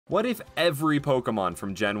What if every Pokemon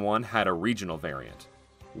from Gen 1 had a regional variant?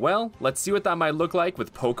 Well, let's see what that might look like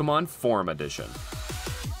with Pokemon Forum Edition.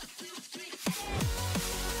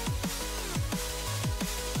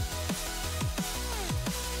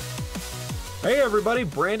 Hey everybody,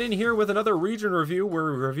 Brandon here with another region review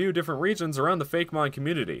where we review different regions around the Fakemon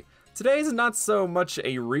community. Today's not so much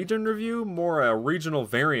a region review, more a regional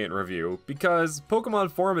variant review, because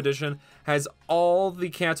Pokemon Forum Edition has all the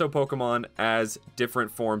Kanto Pokemon as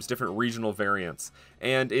different forms, different regional variants.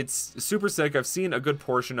 And it's super sick. I've seen a good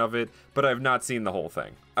portion of it, but I've not seen the whole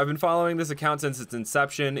thing. I've been following this account since its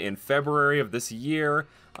inception in February of this year.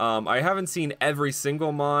 I haven't seen every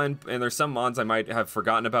single mon, and there's some mons I might have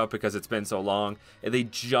forgotten about because it's been so long. They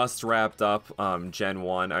just wrapped up Gen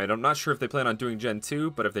 1. I'm not sure if they plan on doing Gen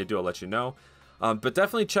 2, but if they do, I'll let you know. But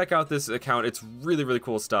definitely check out this account. It's really, really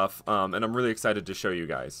cool stuff, and I'm really excited to show you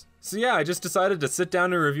guys. So yeah, I just decided to sit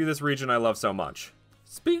down and review this region I love so much.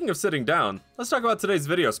 Speaking of sitting down, let's talk about today's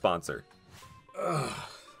video sponsor.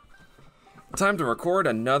 Time to record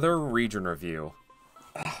another region review.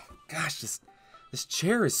 Gosh, this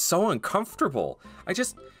chair is so uncomfortable. I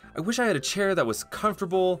wish I had a chair that was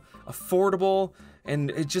comfortable, affordable,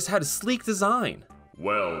 and it just had a sleek design.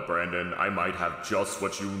 Well, Brandon, I might have just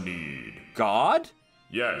what you need. God?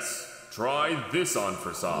 Yes, try this on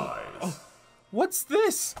for size. Oh, what's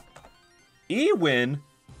this? Ewin?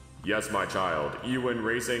 Yes, my child, Ewin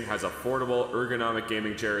Racing has affordable ergonomic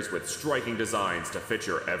gaming chairs with striking designs to fit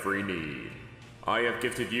your every need. I have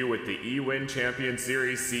gifted you with the Ewin Champion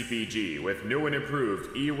Series CPG with new and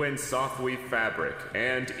improved Ewin Soft Weave fabric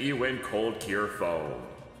and Ewin Cold Cure foam.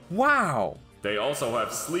 Wow! They also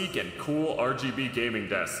have sleek and cool RGB gaming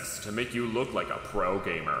desks to make you look like a pro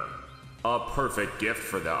gamer. A perfect gift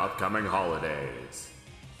for the upcoming holidays.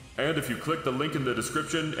 And if you click the link in the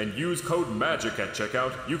description and use code MAGIC at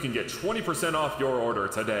checkout, you can get 20% off your order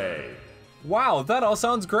today. Wow, that all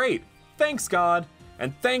sounds great. Thanks, God.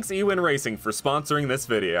 And thanks Ewin Racing for sponsoring this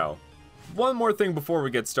video. One more thing before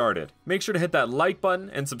we get started. Make sure to hit that like button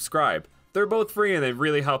and subscribe. They're both free and they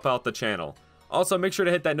really help out the channel. Also, make sure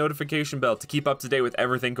to hit that notification bell to keep up to date with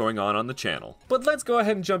everything going on the channel. But let's go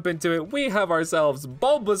ahead and jump into it. We have ourselves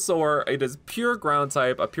Bulbasaur. It is pure ground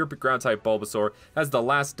type, a pure ground type Bulbasaur. Has the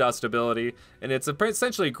Last Dust ability, and it's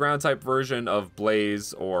essentially a ground type version of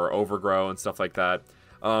Blaze or Overgrow and stuff like that.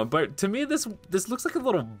 But to me, this looks like a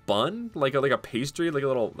little bun, like a pastry, like a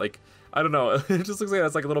little, like, I don't know. It just looks like it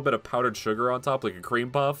has like a little bit of powdered sugar on top, like a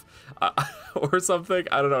cream puff or something.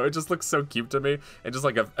 I don't know. It just looks so cute to me, and just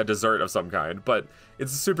like a dessert of some kind. But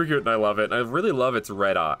it's super cute, and I love it. And I really love its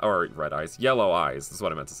yellow eyes. That's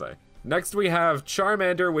what I meant to say. Next, we have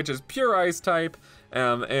Charmander, which is pure ice type.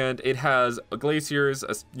 And it has glaciers,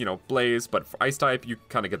 Blaze, but for ice type, you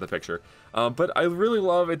kind of get the picture. But I really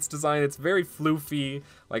love its design. It's very floofy.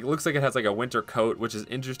 Like, it looks like it has like a winter coat, which is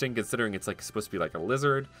interesting considering it's like supposed to be like a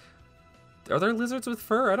lizard. Are there lizards with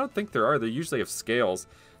fur? I don't think there are. They usually have scales.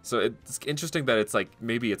 So it's interesting that it's like,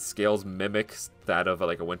 maybe its scales mimics that of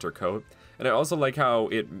like a winter coat. And I also like how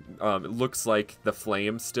it looks like the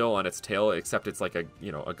flame still on its tail, except it's like a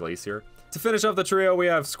glacier. To finish off the trio, we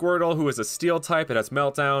have Squirtle, who is a steel type. It has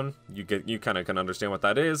Meltdown. You kind of can understand what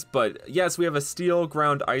that is. But yes, we have a steel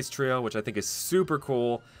ground ice trio, which I think is super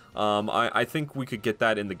cool. I think we could get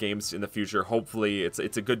that in the games in the future. Hopefully, it's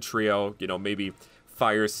a good trio. Maybe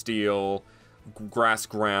fire steel, grass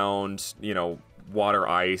ground, water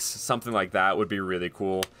ice, something like that would be really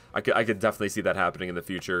cool. I could definitely see that happening in the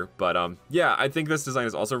future. But yeah, I think this design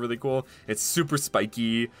is also really cool. It's super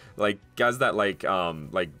spiky, like has that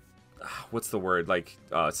what's the word, like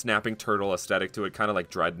snapping turtle aesthetic to it, kind of like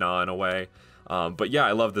Dreadnought in a way. But yeah,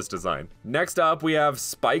 I love this design. Next up, we have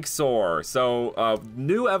Spikesaur. So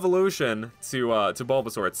new evolution to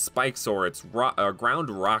Bulbasaur. It's Spikesaur. It's ground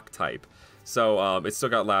rock type. So it's still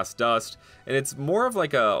got Last Dust, and it's more of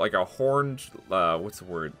like a horned what's the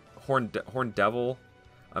word, horned devil.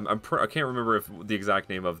 I can't remember the exact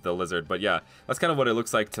name of the lizard, but yeah, that's kind of what it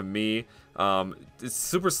looks like to me. It's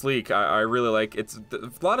super sleek. I really like it's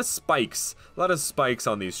a lot of spikes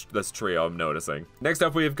on this trio. I'm noticing. Next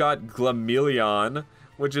up, we've got Glameleon,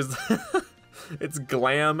 which is it's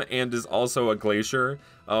glam and is also a glacier.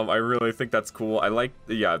 I really think that's cool. I like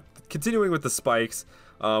continuing with the spikes.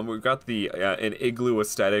 We've got an igloo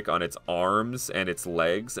aesthetic on its arms and its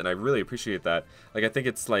legs, and I really appreciate that. Like, I think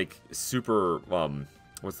it's like super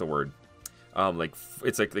what's the word?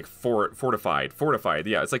 It's like fortified.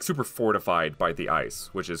 Yeah, it's like super fortified by the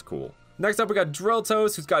ice, which is cool. Next up, we got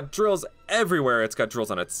Drilltoes, who's got drills everywhere. It's got drills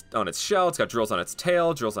on its shell, it's got drills on its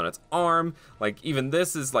tail, drills on its arm. Like, even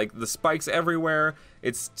this is like the spikes everywhere.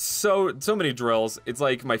 It's so many drills. It's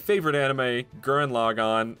like my favorite anime, Gurren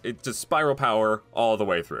Lagann. It's just spiral power all the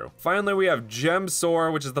way through. Finally, we have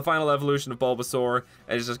Gemsaur, which is the final evolution of Bulbasaur,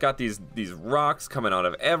 and it's just got these rocks coming out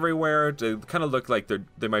of everywhere. They kind of look like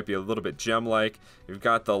they might be a little bit gem-like. You've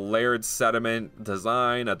got the layered sediment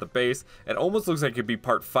design at the base. It almost looks like it could be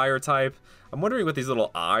part fire type. I'm wondering what these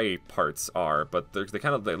little eye parts are, but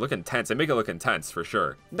they look intense. They make it look intense for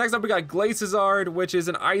sure. Next up, we got Glaciazard, which is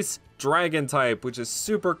an ice dragon type, which is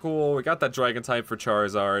super cool. We got that dragon type for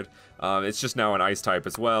Charizard. It's just now an ice type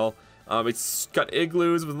as well. It's got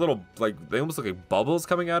igloos with little, like, they almost look like bubbles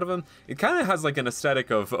coming out of them. It kind of has like an aesthetic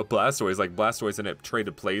of Blastoise, like Blastoise in it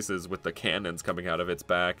traded places with the cannons coming out of its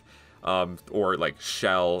back, or like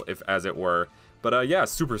shell, as it were. But yeah,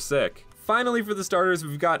 super sick. Finally, for the starters,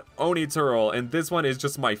 we've got Oni Turtle, and this one is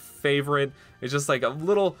just my favorite. It's just like a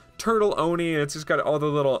little turtle Oni, and it's just got all the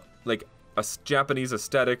little, like, Japanese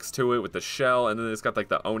aesthetics to it with the shell, and then it's got like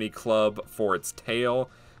the Oni club for its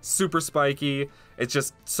tail. Super spiky. It's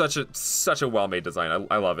just such a well-made design.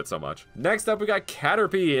 I love it so much. Next up, we got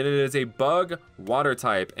Caterpie, and it is a bug water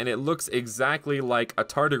type, and it looks exactly like a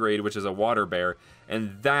tardigrade, which is a water bear,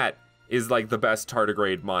 and that is like the best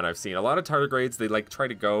tardigrade mon I've seen. A lot of tardigrades, they like try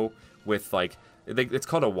to go with like, it's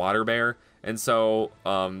called a water bear, and so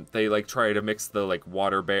they like try to mix the like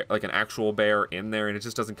water bear, like an actual bear in there, and it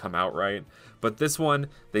just doesn't come out right. But this one,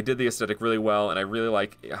 they did the aesthetic really well, and I really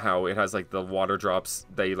like how it has like the water drops.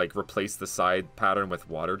 They like replace the side pattern with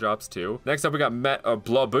water drops too. Next up, we got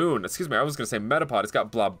Blaboon. Excuse me, I was gonna say Metapod. It's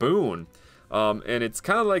got Blaboon. And it's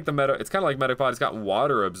kind of like Metapod. It's got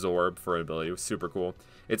water absorb for an ability. It was super cool.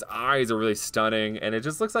 Its eyes are really stunning, and it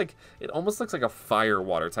just looks like, it almost looks like a fire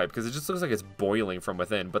water type, because it just looks like it's boiling from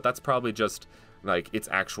within, but that's probably just like its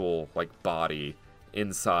actual like body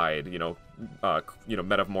inside, you know,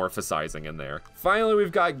 metamorphosizing in there. Finally,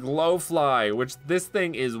 we've got Glowfly, which this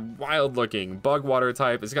thing is wild looking, bug water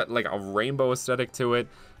type. It's got like a rainbow aesthetic to it.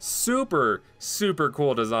 Super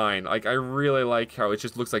cool design. Like, I really like how it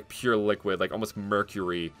just looks like pure liquid, like almost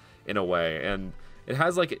mercury in a way, and it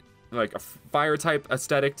has like a fire type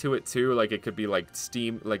aesthetic to it too. Like, it could be like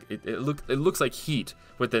steam, like it looks like heat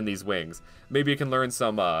within these wings. Maybe it can learn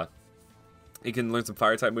some fire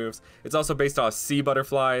type moves. It's also based off sea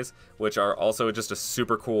butterflies, which are also just a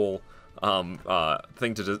super cool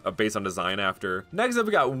thing to base on design after. Next up,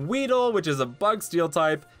 we got Weedle, which is a bug steel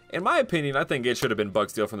type. In my opinion, I think it should have been bug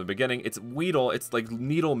steel from the beginning. It's Weedle. It's like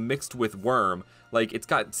needle mixed with worm. Like, it's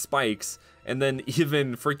got spikes, and then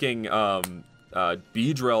even freaking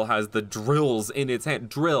Beedrill has the drills in its hand.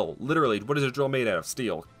 Drill, literally. What is a drill made out of?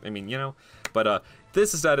 Steel. I mean, you know. But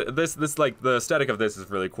this aesthetic, like the aesthetic of this is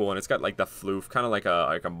really cool, and it's got like the floof, kind of like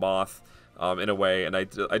a moth, in a way. And I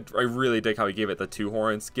really dig how he gave it the two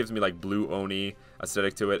horns. Gives me like blue Oni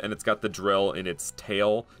aesthetic to it, and it's got the drill in its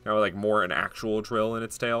tail. Now like more an actual drill in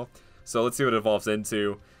its tail. So let's see what it evolves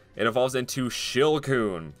into. It evolves into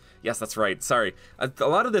Shilcoon. Yes, that's right. Sorry, a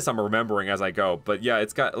lot of this I'm remembering as I go, but yeah,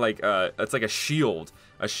 it's got like it's like a shield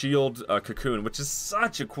cocoon, which is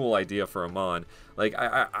such a cool idea for a mon. Like,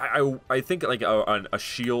 I think like a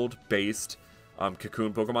shield based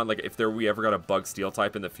cocoon Pokemon, like if we ever got a bug steel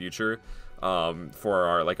type in the future, for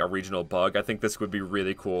our like a regional bug, I think this would be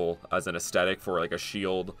really cool as an aesthetic for like a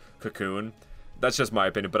shield cocoon. That's just my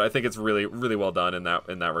opinion, but I think it's really well done in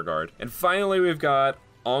that regard. And finally, we've got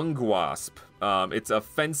Ongwasp. It's a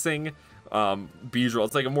fencing Beedrill.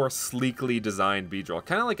 It's like a more sleekly designed Beedrill,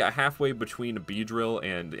 kind of like a halfway between a Beedrill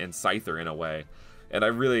and Scyther in a way. And I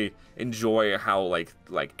really enjoy how like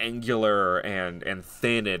angular and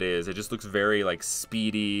thin it is. It just looks very like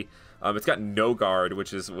speedy. It's got no guard,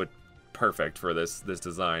 which is perfect for this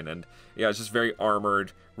design. And yeah, it's just very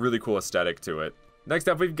armored, really cool aesthetic to it. Next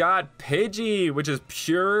up, we've got Pidgey, which is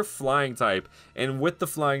pure flying type. And with the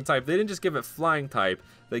flying type, they didn't just give it flying type,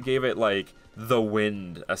 they gave it like the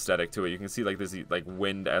wind aesthetic to it. You can see like this like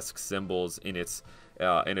wind-esque symbols in its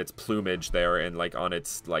plumage there, and like on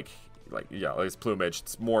its like its plumage.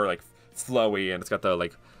 It's more like flowy, and it's got the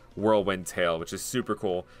like whirlwind tail, which is super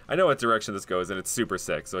cool. I know what direction this goes, and it's super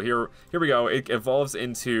sick. So here we go. It evolves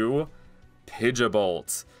into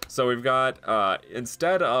Pidgeobolt. So we've got,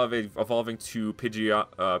 instead of evolving to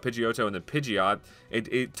Pidgeotto and then Pidgeot,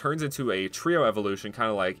 it turns into a trio evolution, kind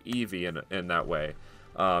of like Eevee in that way.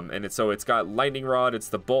 So it's got Lightning Rod, it's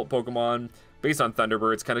the Bolt Pokemon, based on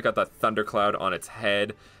Thunderbird. It's kind of got that Thundercloud on its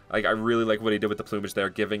head. Like, I really like what he did with the plumage there,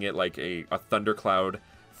 giving it like a Thundercloud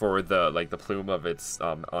for the plume of its,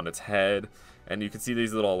 on its head. And you can see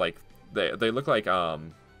these little, like, they look like,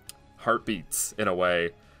 heartbeats in a way.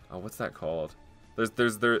 what's that called?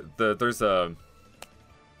 There's a,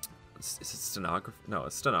 is it stenographer? No,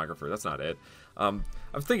 a stenographer. That's not it. I'm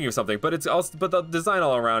thinking of something, but it's also, but the design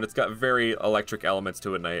all around, it's got very electric elements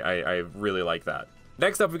to it, and I really like that.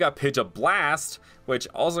 Next up, we got Pidgeblast, which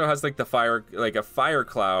also has like the fire, like a fire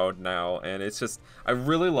cloud now, and it's just, I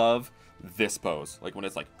really love this pose, like when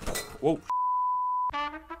it's like, whoa.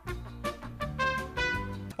 I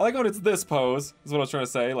like when it's this pose, is what I was trying to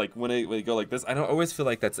say. Like when you go like this, I don't always feel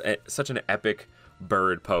like that's such an epic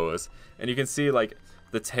bird pose. And you can see like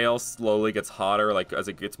the tail slowly gets hotter, like as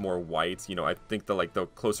it gets more white. You know, I think the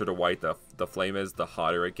closer to white the flame is, the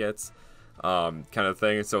hotter it gets, kind of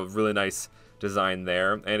thing. So really nice design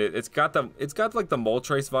there, and it's got like the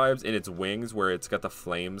Moltres vibes in its wings, where it's got the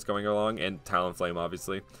flames going along, and Talonflame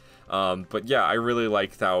obviously. But yeah, I really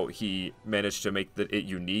liked how he managed to make it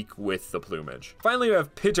unique with the plumage. Finally, we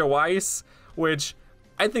have Pidgewice, which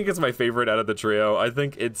I think is my favorite out of the trio. I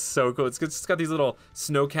think it's so cool. It's got these little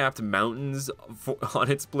snow-capped mountains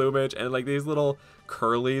on its plumage, and like these little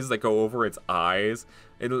curlies that go over its eyes.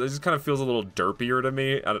 It just kind of feels a little derpier to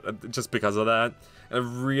me, just because of that. And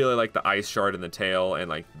I really like the ice shard in the tail, and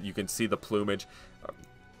like you can see the plumage.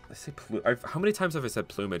 I say how many times have I said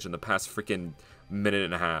plumage in the past freaking minute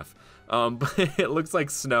and a half? But it looks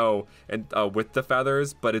like snow and with the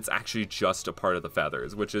feathers, but it's actually just a part of the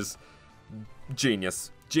feathers, which is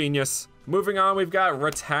genius. Genius. Moving on, we've got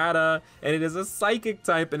Rattata, and it is a psychic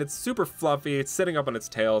type, and it's super fluffy. It's sitting up on its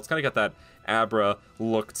tail. It's kind of got that Abra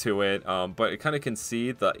look to it, but it kind of can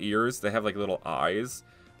see the ears. They have like little eyes,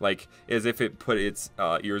 like as if it put its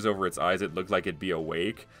ears over its eyes, it looked like it'd be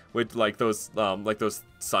awake. With like those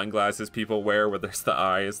sunglasses people wear, where there's the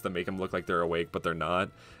eyes that make them look like they're awake, but they're not.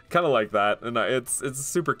 Kind of like that, and it's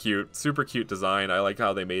super cute design. I like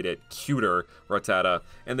how they made it cuter, Rattata,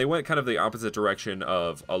 and they went kind of the opposite direction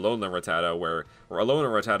of Alolan Rattata, where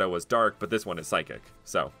Alolan Rattata was dark, but this one is psychic.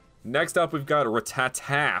 So next up, we've got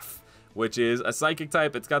Rattataff, which is a psychic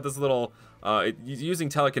type. It's got this little using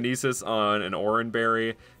telekinesis on an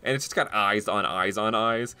Oranberry, and it's just got eyes on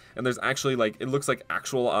eyes, and there's actually like, it looks like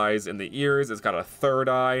actual eyes in the ears. It's got a third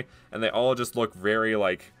eye, and they all just look very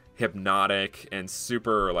like hypnotic and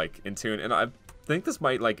super like in tune. And I think this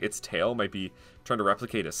might, like, its tail might be trying to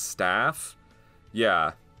replicate a staff.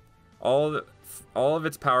 Yeah, all of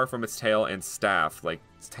its power from its tail and staff, like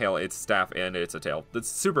its staff and it's a tail. That's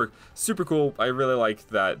super cool. I really like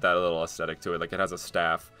that little aesthetic to it. Like it has a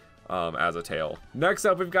staff as a tail. Next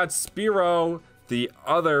up, we've got Spearow, the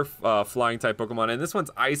other flying type Pokemon, and this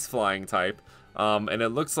one's ice flying type. And it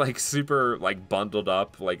looks like super like bundled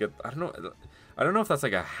up. Like I don't know if that's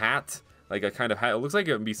like a hat, like a kind of hat. It looks like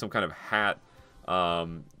it would be some kind of hat,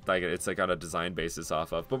 like it's like on a design basis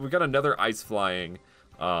off of. But we've got another ice flying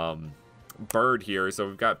bird here. So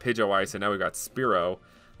we've got Pidgewice, and now we've got Spearow.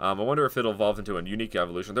 I wonder if it'll evolve into a unique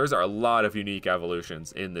evolution. There's a lot of unique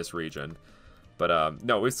evolutions in this region. But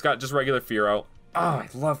no, we've got just regular Fearow. Oh, I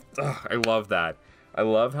love that. I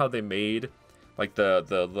love how they made like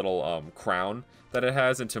the little crown that it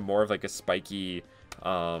has into more of like a spiky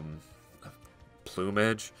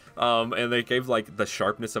plumage, and they gave like the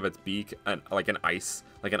sharpness of its beak and like an ice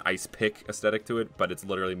pick aesthetic to it, but it's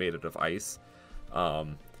literally made out of ice.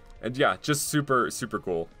 And yeah, just super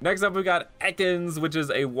cool. Next up, we got Ekans, which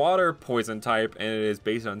is a water poison type, and it is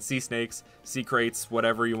based on sea snakes, sea kraits,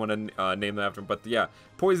 whatever you want to name them after. But yeah,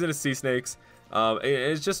 poisonous sea snakes.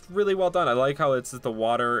 It's just really well done. I like how it's the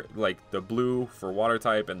water, like the blue for water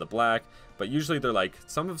type and the black, but usually they're like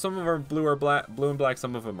some of them are blue and black,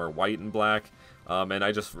 some of them are white and black. And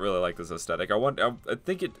I just really like this aesthetic. I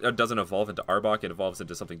think it doesn't evolve into Arbok, it evolves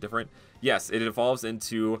into something different. Yes, it evolves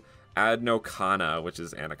into Adnokana, which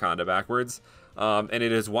is Anaconda backwards. And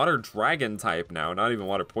it is water dragon type now, not even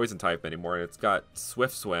water poison type anymore. It's got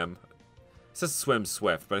Swift Swim. It says Swim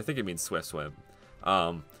Swift, but I think it means Swift Swim.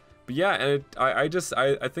 But yeah, and I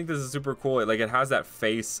think this is super cool. It has that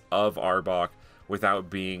face of Arbok without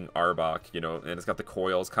being Arbok, you know, and it's got the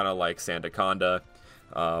coils kind of like Sandaconda.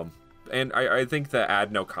 And I think the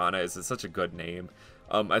Adnokana is such a good name.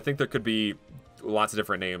 I think there could be lots of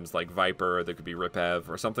different names like Viper, there could be Ripev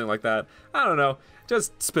or something like that. I don't know,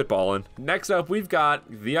 just spitballing. Next up, we've got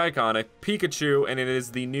the iconic Pikachu, and it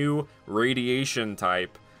is the new Radiation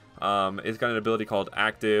type. It's got an ability called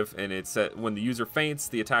Active, and it's when the user faints,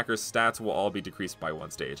 the attacker's stats will all be decreased by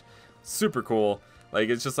 1 stage. Super cool. Like,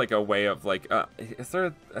 it's just like a way of like, I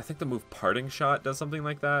think the move Parting Shot does something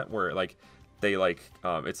like that, where like they like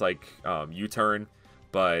it's like U-turn,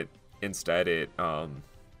 but instead it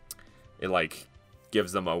like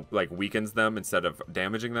gives them a, like, weakens them instead of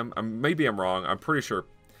damaging them. Maybe I'm wrong. I'm pretty sure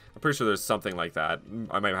I'm pretty sure there's something like that.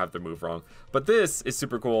 I might have the move wrong. But this is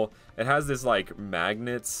super cool. It has this like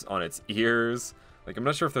magnets on its ears. Like, I'm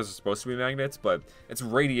not sure if those are supposed to be magnets, but it's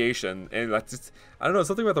radiation, and that's just, I don't know,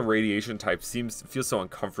 something about the radiation type feels so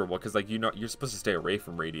uncomfortable, because, like, you're supposed to stay away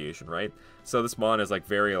from radiation, right? So this mon is, like,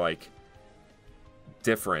 very, like,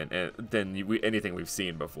 different than anything we've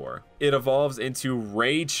seen before. It evolves into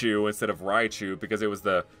Raichu instead of Raichu, because it was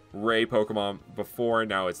the Ray Pokemon before,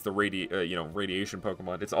 now it's the radiation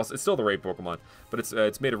Pokemon. It's still the Ray Pokemon, but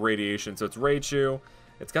it's made of radiation, so it's Raichu.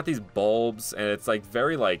 It's got these bulbs, and it's, like,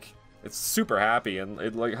 very, like, it's super happy, and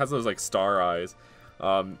it like has those like star eyes.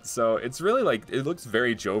 So it's really like, it looks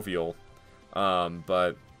very jovial.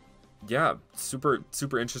 But yeah, super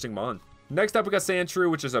interesting mon. Next up we got Sandshrew,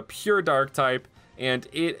 which is a pure dark type, and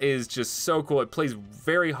it is just so cool. It plays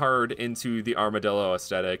very hard into the armadillo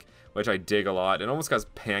aesthetic, which I dig a lot. It almost has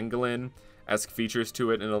pangolin-esque features to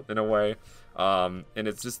it in a way. And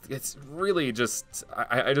it's really just,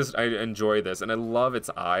 I enjoy this, and I love its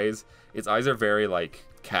eyes. Its eyes are very like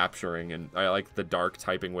capturing, and I like the dark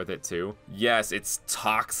typing with it too. Yes, it's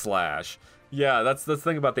Talk Slash. Yeah, that's the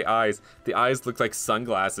thing about the eyes. The eyes look like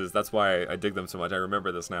sunglasses. That's why I dig them so much. I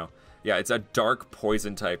remember this now. Yeah, it's a dark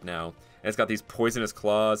poison type now, and it's got these poisonous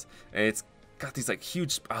claws, and it's got these like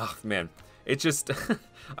huge, oh man, it just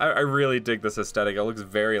I really dig this aesthetic. It looks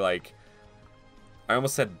very like, I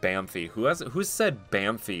almost said Bamfy. Who's said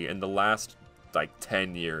Bamfy in the last like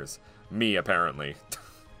 10 years? Me, apparently.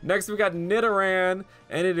 Next we got Nidoran,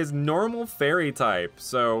 and it is normal fairy type,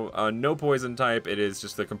 so no poison type. It is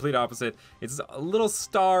just the complete opposite. It's a little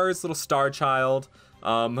star child.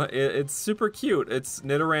 It's super cute. It's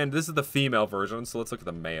Nidoran. This is the female version, so let's look at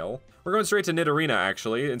the male. We're going straight to Nidorina,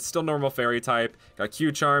 actually. It's still normal fairy type. Got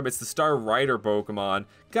Q-Charm. It's the Star Rider Pokemon.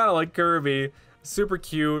 Kinda like Kirby. Super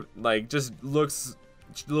cute. Like, just looks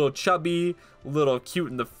a little chubby, a little cute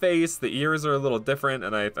in the face. The ears are a little different,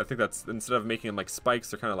 and I think that's, instead of making them like spikes,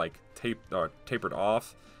 they're kind of like tapered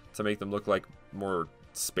off to make them look like more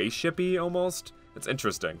spaceshipy almost. It's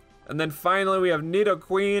interesting. And then finally we have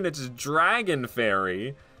Nidoqueen. It's Dragon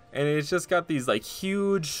Fairy, and it's just got these like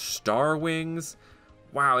huge star wings.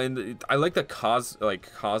 Wow, and I like the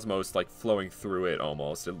cosmos like flowing through it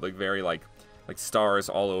almost. It like very like stars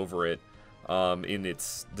all over it, in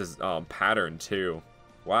its pattern too.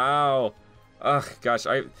 Wow. Ugh, gosh,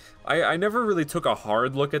 I never really took a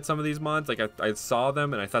hard look at some of these mods. Like, I saw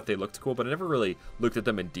them and I thought they looked cool, but I never really looked at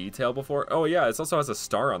them in detail before. Oh yeah, it also has a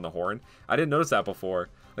star on the horn. I didn't notice that before.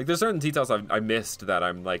 Like, there's certain details I missed that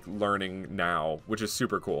I'm like learning now, which is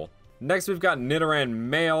super cool. Next we've got Nidoran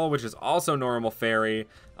Male, which is also normal fairy,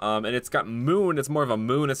 and it's got moon. It's more of a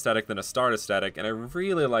moon aesthetic than a star aesthetic, and I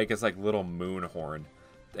really like its like little moon horn,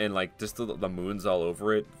 and like just the moons all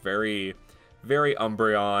over it. Very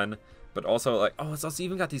Umbreon, but also like, oh, it's also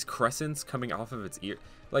even got these crescents coming off of its ear.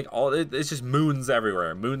 Like, it's just moons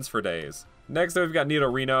everywhere, moons for days. Next up we've got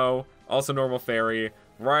Nidorino, also normal fairy,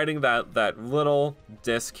 riding that little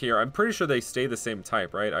disc here. I'm pretty sure they stay the same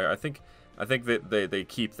type, right? I think that they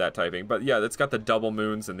keep that typing, but yeah, it's got the double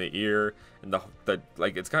moons in the ear, and the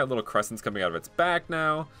like, it's got little crescents coming out of its back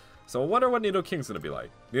now. So I wonder what Nidoking's gonna be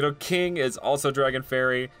like. Nidoking is also Dragon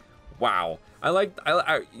Fairy. Wow, I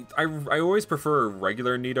always prefer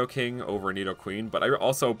regular Nidoking over Nidoqueen, but I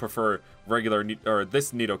also prefer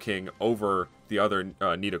this Nidoking over the other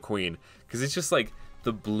Nidoqueen, because it's just like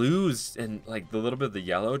the blues and like the little bit of the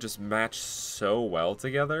yellow just match so well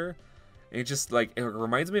together. It just like, it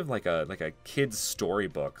reminds me of like a kid's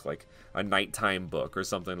storybook, like a nighttime book or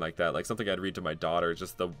something like that, like something I'd read to my daughter.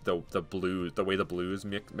 Just the blues, the way the blues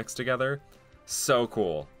mix together. So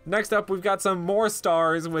cool. Next up, we've got some more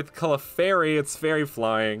stars with Clefairy. It's fairy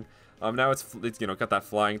flying. Now it's got that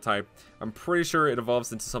flying type. I'm pretty sure it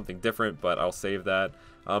evolves into something different, but I'll save that.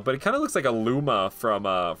 But it kind of looks like a Luma from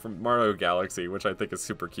Mario Galaxy, which I think is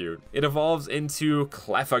super cute. It evolves into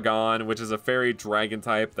Clefairy, which is a fairy dragon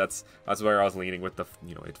type. That's where I was leaning with the,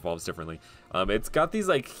 it evolves differently. It's got these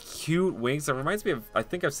like cute wings. It reminds me of, I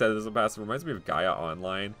think I've said this in the past, it reminds me of Gaia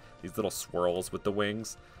Online. These little swirls with the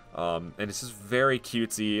wings. And it's just very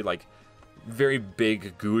cutesy, like very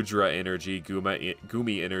big Gudra energy,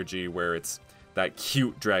 Goomy energy, where it's that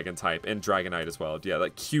cute dragon type, and Dragonite as well. Yeah,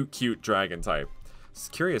 that cute dragon type. It's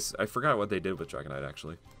curious, I forgot what they did with Dragonite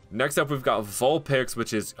actually. Next up we've got Vulpix,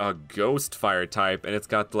 which is a ghost fire type, and it's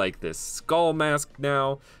got like this skull mask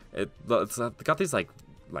now. It's got these like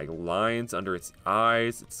lines under its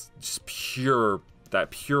eyes. It's just pure,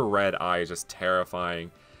 that pure red eye is just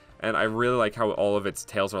terrifying. And I really like how all of its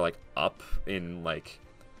tails are like up in like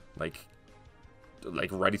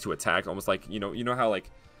ready to attack, almost like, you know how like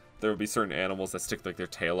there would be certain animals that stick like their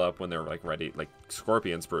tail up when they're like ready, like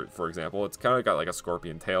scorpions for example. It's kind of got like a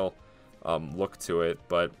scorpion tail look to it,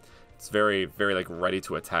 but it's very, very like ready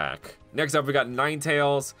to attack. Next up, we got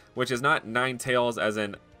Ninetales, which is not Ninetales as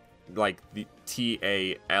in like the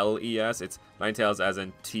T-A-L-E-S. It's Ninetales as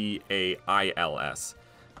in T-A-I-L-S.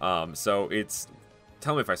 So it's,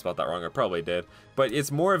 tell me if I spelled that wrong, I probably did. But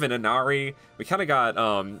it's more of an Inari. We kind of got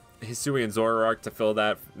Hisui and Zoroark to fill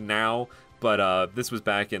that now. But this was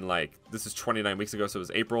back in like, this is 29 weeks ago, so it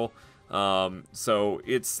was April. So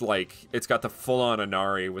it's like, it's got the full-on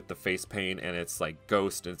Inari with the face paint, and it's like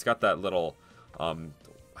ghost, and it's got that little,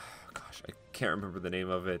 gosh, I can't remember the name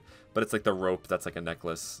of it, but it's like the rope that's like a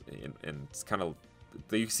necklace, and it's kind of,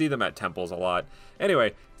 you see them at temples a lot.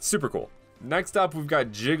 Anyway, super cool. Next up, we've got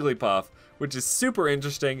Jigglypuff, which is super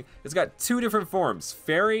interesting. It's got two different forms,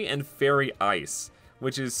 Fairy and Fairy Ice,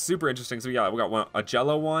 which is super interesting. So yeah, we got one, a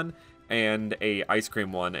Jello one and a ice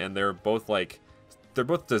cream one, and they're both like, they're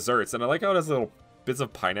both desserts. And I like how it has little bits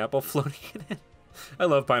of pineapple floating in it. I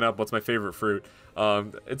love pineapple, it's my favorite fruit.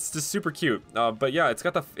 It's just super cute. But yeah, it's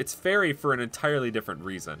got the, it's fairy for an entirely different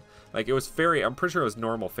reason. Like it was fairy, I'm pretty sure it was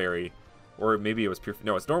normal fairy, or maybe it was pure,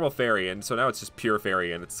 no, it's normal fairy, and so now it's just pure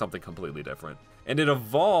fairy, and it's something completely different. And it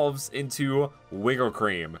evolves into Wiggle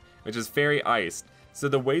Cream, which is fairy iced. So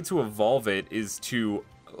the way to evolve it is to,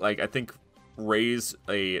 like, I think raise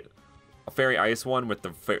a fairy ice one with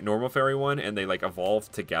the normal fairy one, and they like evolve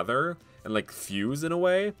together and like fuse in a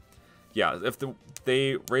way. Yeah, if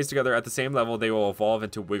they raise together at the same level, they will evolve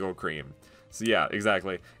into Wiggle Cream. So yeah,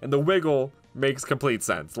 exactly. And the wiggle makes complete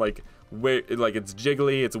sense. Like it's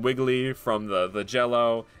jiggly, it's wiggly from the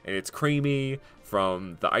Jello, and it's creamy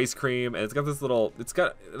from the ice cream, and it's got this little, it's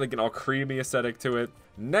got like an all creamy aesthetic to it.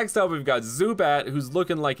 Next up, we've got Zubat, who's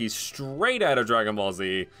looking like he's straight out of Dragon Ball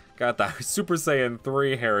Z. Got that Super Saiyan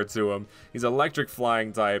 3 hair to him. He's electric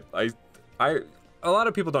flying type. A lot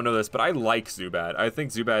of people don't know this, but I like Zubat. I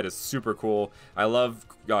think Zubat is super cool. I love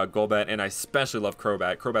Golbat, and I especially love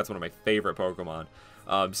Crobat. Crobat's one of my favorite Pokemon.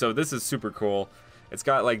 So this is super cool. It's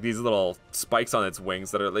got like these little spikes on its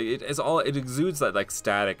wings that are like, it exudes that like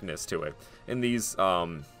staticness to it. And these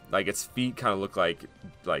like its feet kind of look like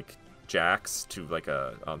jacks to like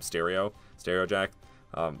a stereo jack,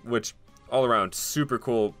 which all around super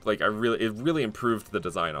cool. Like it really improved the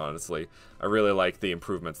design, honestly. I really like the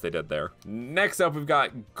improvements they did there. Next up, we've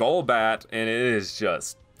got Golbat, and it is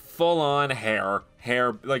just full on hair,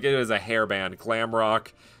 like it is a hairband, glam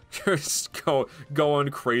rock. Just going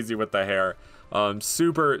crazy with the hair.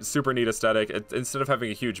 Super neat aesthetic. Instead of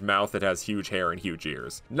having a huge mouth, it has huge hair and huge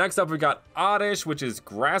ears. Next up, we got Oddish, which is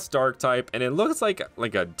grass dark type, and it looks like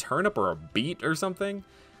a turnip or a beet or something.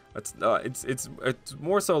 It's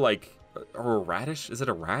more so like, or a radish. Is it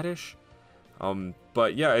a radish?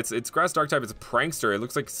 But yeah, it's grass dark type. It's a prankster. It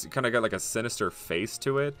looks like it's kind of got like a sinister face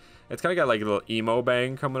to it. It's kind of got like a little emo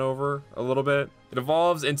bang coming over a little bit. It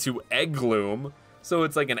evolves into Egg Gloom, so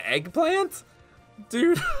it's like an eggplant,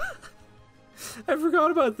 dude. I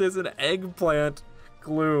forgot about this, an eggplant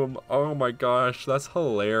gloom. Oh my gosh, that's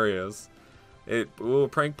hilarious. It will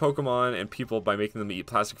prank Pokemon and people by making them eat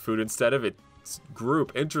plastic food instead of its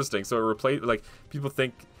group. Interesting. So it replaced, like, people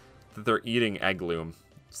think that they're eating egg gloom.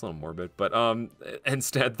 It's a little morbid, but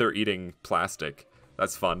instead they're eating plastic.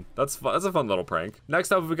 That's fun. That's a fun little prank.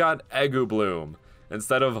 Next up, we got Egu Bloom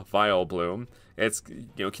instead of Vile Bloom. It's,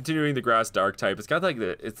 you know, continuing the grass dark type. It's got like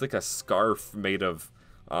it's like a scarf made of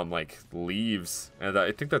like leaves, and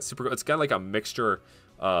I think that's super cool. It's got like a mixture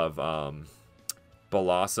of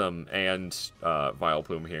Blossom and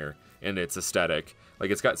Vileplume here in its aesthetic. Like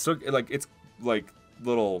it's got it's like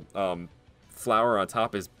little flower on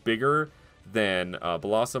top is bigger than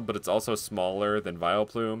Blossom, but it's also smaller than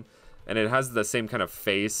Vileplume, and it has the same kind of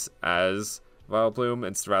face as Vileplume,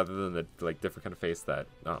 and rather than the like different kind of face that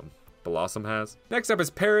Blossom has. Next up is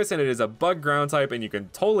Paris, and it is a bug ground type, and you can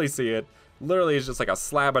totally see it. Literally, it's just like a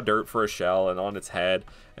slab of dirt for a shell, and on its head,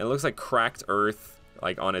 and it looks like cracked earth,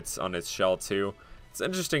 like on its shell too. It's an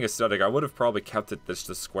interesting aesthetic. I would have probably kept it this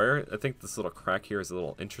square. I think this little crack here is a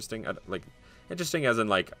little interesting. Like interesting as in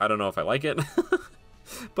like I don't know if I like it,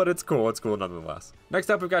 but it's cool. It's cool nonetheless. Next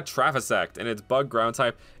up, we've got Traphosect, and it's bug ground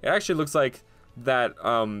type. It actually looks like that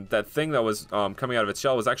that thing that was coming out of its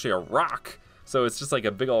shell was actually a rock. So it's just like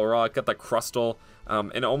a big old rock. Got the crustal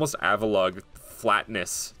and almost Avalugg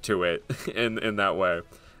flatness to it in that way.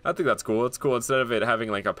 I think that's cool. It's cool. Instead of it having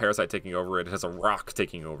like a parasite taking over it, it has a rock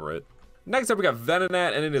taking over it. Next up, we got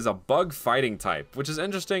Venonat, and it is a bug fighting type, which is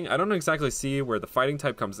interesting. I don't exactly see where the fighting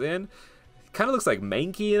type comes in. It kind of looks like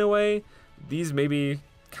Mankey in a way. These maybe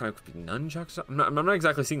kind of could be nunchucks. I'm not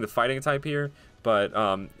exactly seeing the fighting type here, but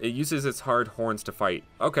it uses its hard horns to fight.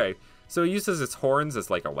 Okay, so it uses its horns as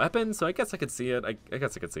like a weapon, so I guess I could see it. I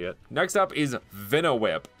guess I could see it. Next up is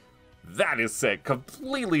Venowhip. That is sick.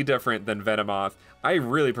 Completely different than Venomoth. I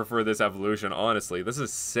really prefer this evolution, honestly. This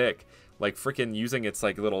is sick. Like freaking using its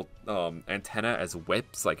like little antenna as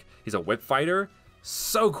whips. Like he's a whip fighter.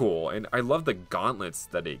 So cool. And I love the gauntlets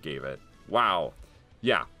that it gave it. Wow.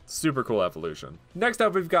 Yeah, super cool evolution. Next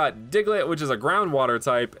up, we've got Diglett, which is a groundwater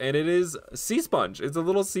type, and it is Sea Sponge. It's a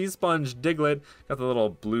little Sea Sponge Diglett. Got the little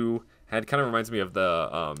blue head. Kind of reminds me of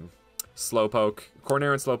the Slowpoke.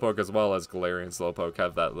 Cornerian Slowpoke as well as Galarian Slowpoke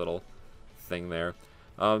have that little thing there.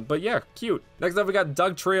 But yeah, cute. Next up, we got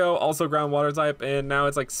Dugtrio, also groundwater type, and now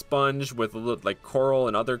it's like sponge with like coral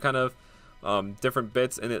and other kind of different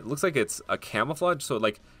bits, and it looks like it's a camouflage, so it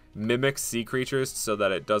like mimics sea creatures so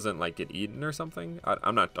that it doesn't like get eaten or something.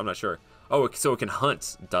 I'm not sure. Oh, so it can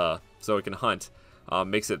hunt. Duh. So it can hunt.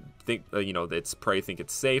 Makes it think you know, its prey think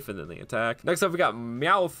it's safe and then they attack. Next up, we got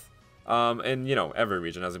Meowth. And you know, every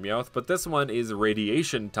region has a Meowth, but this one is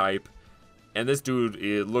radiation type. And this dude,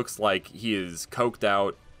 it looks like he is coked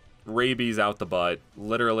out, rabies out the butt,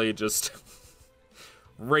 literally just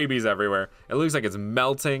rabies everywhere. It looks like it's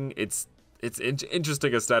melting. It's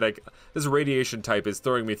interesting aesthetic. This radiation type is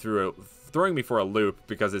throwing me for a loop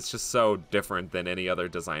because it's just so different than any other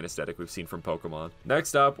design aesthetic we've seen from Pokemon.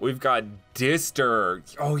 Next up, we've got Dister.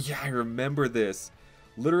 Oh yeah, I remember this.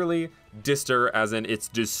 Literally, Dister as in it's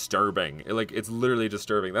disturbing. Like, it's literally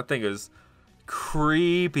disturbing. That thing is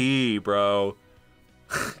creepy, bro.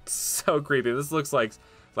 It's so creepy. This looks like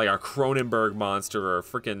a Cronenberg monster or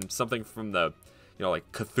freaking something from the, you know, like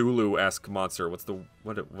Cthulhu-esque monster. What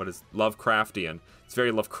is Lovecraftian? It's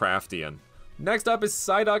very Lovecraftian. Next up is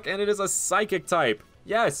Psyduck, and it is a psychic type.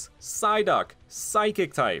 Yes, Psyduck,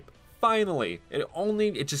 psychic type. Finally,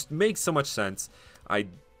 it just makes so much sense. I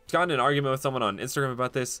got in an argument with someone on Instagram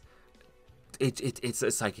about this. It's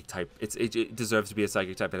a psychic type. It deserves to be a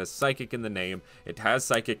psychic type. It has psychic in the name. It has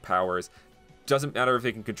psychic powers. Doesn't matter if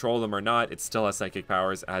it can control them or not. It still has psychic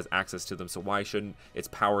powers. It has access to them. So why shouldn't its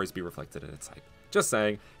powers be reflected in its type? Just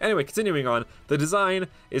saying. Anyway, continuing on. The design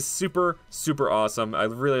is super, super awesome. I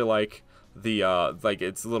really like the like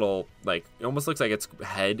its little, like, it almost looks like its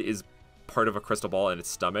head is part of a crystal ball in its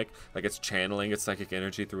stomach. Like it's channeling its psychic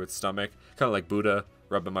energy through its stomach. Kind of like Buddha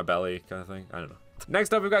rubbing my belly kind of thing. I don't know.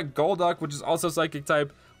 Next up, we've got Golduck, which is also psychic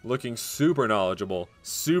type, looking super knowledgeable,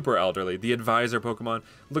 super elderly. The advisor Pokemon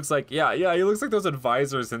looks like, yeah, he looks like those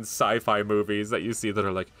advisors in sci-fi movies that you see that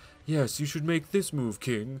are like, yes, you should make this move,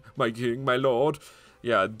 king, my lord.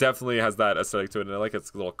 Yeah, definitely has that aesthetic to it, and I like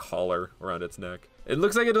its little collar around its neck. It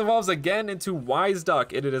looks like it evolves again into Wise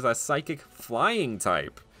Duck. It is a psychic flying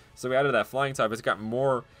type. So we added that flying type. It's got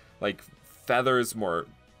more, like, feathers, more,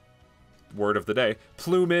 word of the day,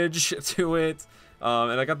 plumage to it.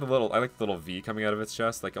 And I like the little V coming out of its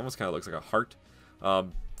chest. Like, almost kind of looks like a heart.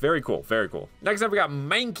 Very cool, very cool. Next up, we got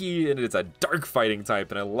Mankey, and it's a dark fighting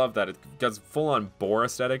type, and I love that. It got full-on boar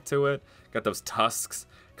aesthetic to it. Got those tusks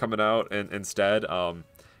coming out instead.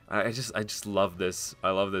 I just love this.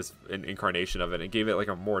 I love this incarnation of it. It gave it like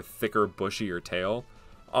a more thicker, bushier tail.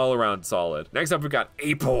 All around solid. Next up, we've got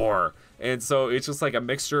Apor, and so it's just like a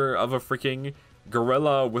mixture of a freaking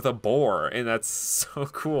gorilla with a boar, and that's so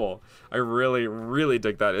cool. I really, really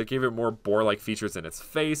dig that. It gave it more boar-like features in its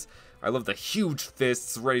face. I love the huge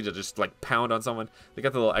fists ready to just like pound on someone. They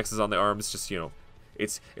got the little X's on the arms, just, you know,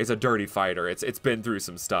 it's a dirty fighter. It's been through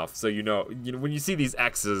some stuff. So you know when you see these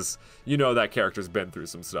X's, you know that character's been through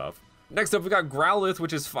some stuff. Next up, we got Growlithe,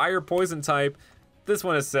 which is fire poison type. This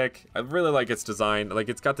one is sick. I really like its design. Like,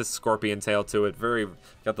 it's got this scorpion tail to it.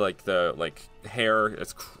 Got the hair.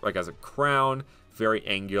 It's like as a crown. Very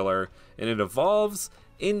angular, and it evolves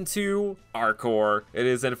into Arcor. It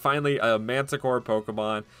is finally a Manticore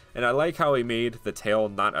Pokemon, and I like how he made the tail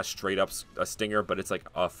not a straight up a stinger, but it's like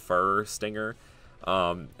a fur stinger.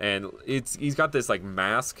 And he's got this like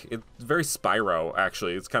mask. It's very Spyro,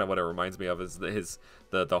 actually. It's kind of what it reminds me of, is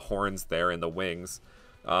the horns there and the wings.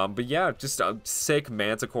 But yeah, just a sick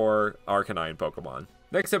Manticore Arcanine Pokemon.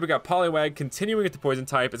 Next up, we got Poliwag, continuing with the poison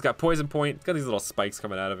type. It's got poison point. It's got these little spikes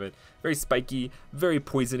coming out of it. Very spiky, very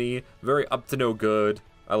poisony, very up to no good.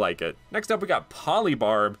 I like it. Next up, we got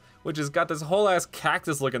Polybarb, which has got this whole ass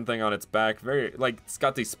cactus looking thing on its back. Very, like, it's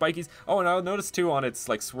got these spikies. Oh, and I'll notice too on its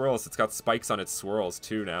like swirls, it's got spikes on its swirls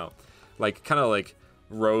too now. Like, kind of like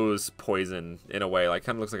rose poison in a way. Like,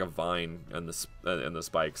 kind of looks like a vine in the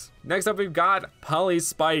spikes. Next up, we've got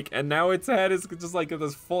Polyspike, and now its head is just like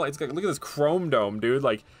this full. It's got, look at this chrome dome, dude.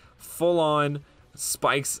 Like, full on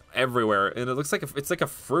spikes everywhere, and it looks like it's like a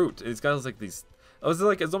fruit. It's got like these It's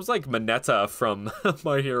almost like Mineta from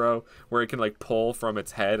My Hero, where it can like pull from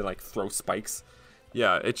its head and like throw spikes.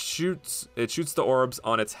 Yeah, it shoots the orbs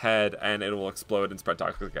on its head and it will explode and spread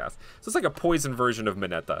toxic gas. So it's like a poison version of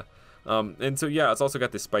Mineta. And so yeah, it's also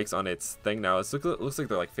got the spikes on its thing now. It looks like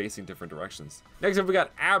they're like facing different directions. Next up we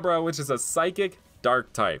got Abra, which is a psychic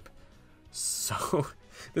dark type. So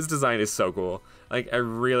this design is so cool. Like I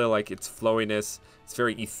really like its flowiness. It's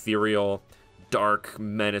very ethereal, dark,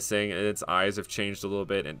 menacing, and its eyes have changed a little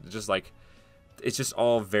bit, and just like it's just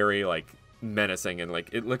all very like menacing, and like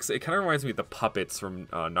it kind of reminds me of the puppets from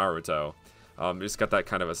Naruto. It's got that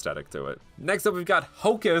kind of aesthetic to it. Next up we've got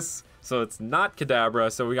Hocus. So it's not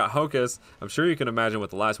Kadabra, so we got Hocus. I'm sure you can imagine what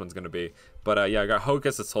the last one's gonna be, but yeah, I got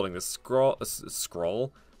Hocus. It's holding this scroll.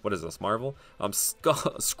 What is this, Marvel?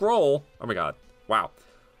 Scroll. Oh my god! Wow,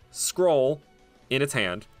 scroll in its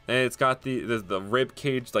hand, and it's got the rib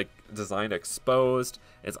cage like design exposed.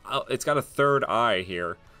 It's got a third eye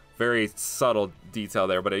here, very subtle detail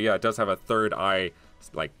there, but yeah, it does have a third eye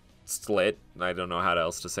like slit. I don't know how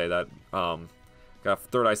else to say that. Got a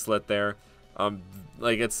third eye slit there.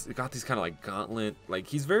 Like it got these kind of like gauntlet. Like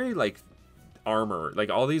he's very like armor. Like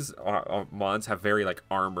all these mons have very like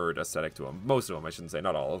armored aesthetic to them. Most of them, I shouldn't say,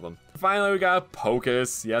 not all of them. Finally, we got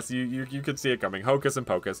Pocus. Yes, you could see it coming. Hocus and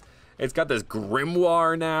Pocus. It's got this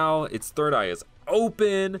grimoire now. Its third eye is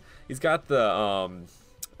open. He's got the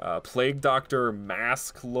Plague Doctor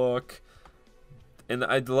mask look. And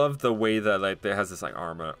I love the way that like it has this like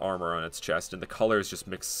armor on its chest, and the colors just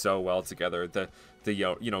mix so well together. The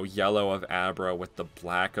yellow of Abra with the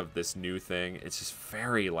black of this new thing. It's just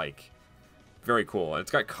very cool. And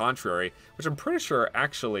it's got Contrary, which I'm pretty sure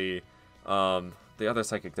actually the other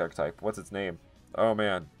psychic dark type. What's its name? Oh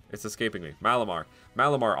man, it's escaping me. Malamar.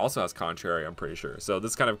 Malamar also has Contrary, I'm pretty sure. So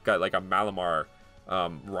this kind of got like a Malamar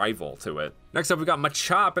rival to it. Next up we got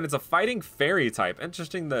Machop, and it's a fighting fairy type.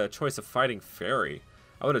 Interesting, the choice of fighting fairy.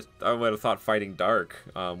 I would have thought fighting dark,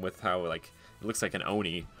 with how like it looks like an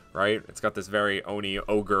Oni, right? It's got this very Oni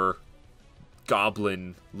ogre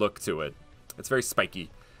goblin look to it. It's very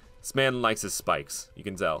spiky. This man likes his spikes, you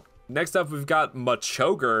can tell. Next up we've got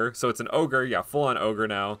Machoger, so it's an ogre, yeah, full on ogre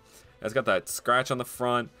now. It's got that scratch on the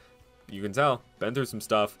front. You can tell, been through some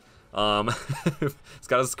stuff. It's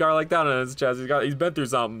got a scar like that on his chest. He's been through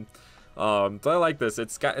something. But I like this.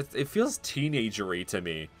 It feels teenagery to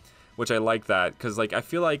me, which I like that, because like I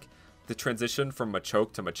feel like the transition from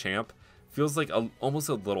Machoke to Machamp feels like almost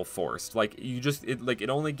a little forced. Like it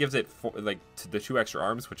only gives it to the 2 extra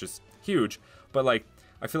arms, which is huge. But like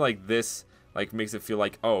I feel like this like makes it feel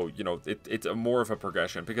like, oh, you know, it's more of a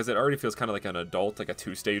progression, because it already feels kind of like an adult, like a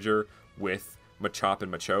 2-stager with Machop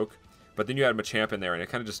and Machoke. But then you add Machamp in there, and it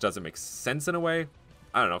kind of just doesn't make sense in a way.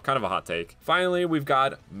 I don't know, kind of a hot take. Finally, we've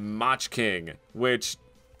got Mach King, which,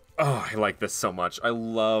 oh, I like this so much. I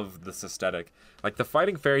love this aesthetic. Like, the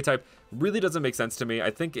fighting fairy type really doesn't make sense to me.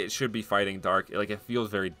 I think it should be fighting dark. Like, it feels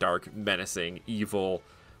very dark, menacing, evil.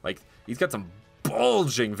 Like, he's got some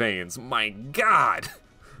bulging veins. My God.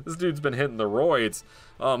 This dude's been hitting the roids.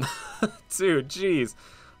 Dude, jeez.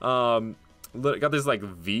 Got this, like,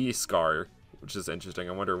 V scar, which is interesting.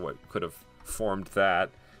 I wonder what could have formed that.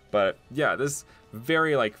 But yeah, this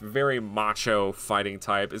very macho fighting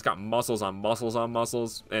type. It's got muscles on muscles on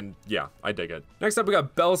muscles, and yeah, I dig it. Next up we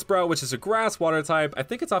got Bellsprout, which is a grass water type. I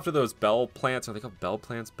think it's after those bell plants. Are they called bell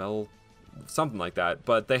plants? Something like that.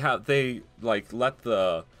 But they like let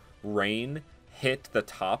the rain hit the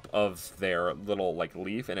top of their little like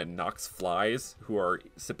leaf, and it knocks flies who are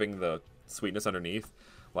sipping the sweetness underneath.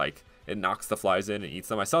 Like, it knocks the flies in and eats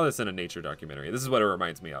them. I saw this in a nature documentary. This is what it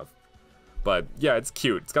reminds me of. But yeah, it's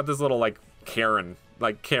cute. It's got this little like Karen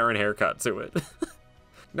haircut to it.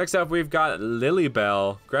 Next up, we've got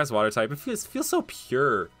Lilybell, grass water type. It feels so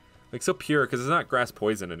pure, like so pure, because it's not grass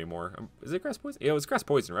poison anymore. Is it grass poison? Yeah, it was grass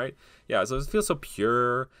poison, right? Yeah, so it feels so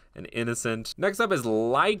pure and innocent. Next up is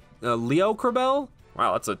Leocrabel.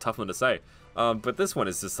 Wow, that's a tough one to say. But this one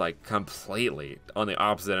is just like completely on the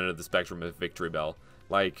opposite end of the spectrum of Victory Bell.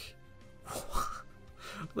 Like,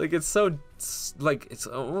 like it's so like it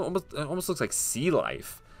almost looks like sea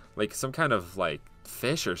life, like some kind of like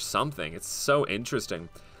fish or something. It's so interesting.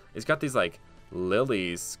 It's got these like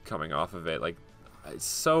lilies coming off of it. Like, it's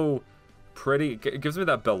so pretty. It gives me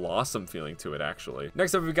that Bellossom feeling to it, actually.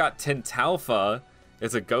 Next up, we've got Tentalfa.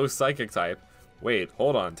 It's a ghost psychic type. Wait,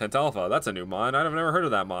 hold on. Tentalfa, that's a new mon. I've never heard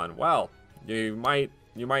of that mon. Well, you might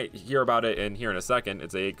hear about it in here in a second.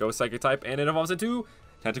 It's a ghost psychic type, and it evolves into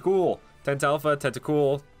Tentacool. Tentalfa,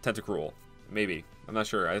 Tentacool, Tentacruel. Maybe. I'm not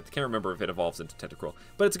sure. I can't remember if it evolves into Tentacruel.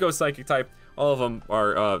 But it's a ghost psychic type. All of them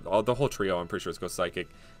are, the whole trio, I'm pretty sure, goes psychic.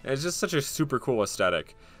 And it's just such a super cool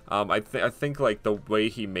aesthetic. I think, like, the way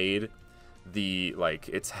he made the, like,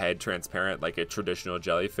 its head transparent, like a traditional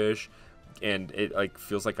jellyfish, and it, like,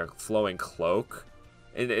 feels like a flowing cloak.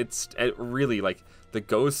 And it really, like, the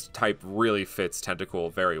ghost type really fits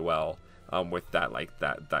Tentacool very well. With that, like,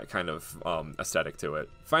 that kind of aesthetic to it.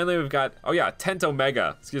 Finally, we've got, oh yeah,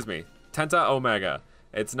 Tenta-Omega. Excuse me, Tenta-Omega.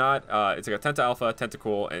 It's not, it's like a Tenta Alpha,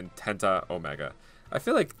 Tentacool, and Tenta-Omega. I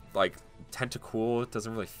feel like Tentacool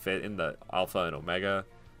doesn't really fit in the Alpha and Omega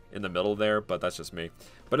in the middle there, but that's just me.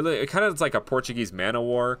 But it kind of, it's like a Portuguese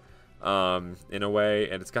Man-O-War, in a way,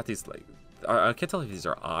 and it's got these, like, I can't tell if these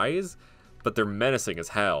are eyes, but they're menacing as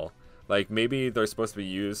hell. Like, maybe they're supposed to be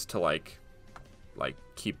used to, like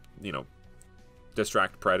keep, you know,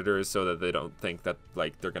 distract predators so that they don't think that,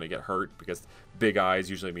 like, they're gonna get hurt, because big eyes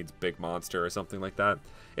usually means big monster or something like that.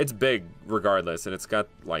 It's big regardless, and it's got,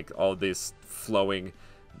 like, all this flowingness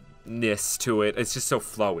to it. It's just so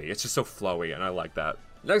flowy. It's just so flowy, and I like that.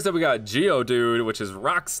 Next up, we got Geodude, which is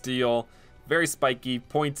rock steel, very spiky,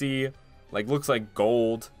 pointy, like, looks like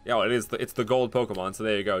gold. Yeah, it is. It's the gold Pokemon. So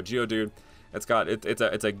there you go, Geodude. It's got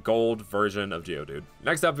it's a gold version of Geodude.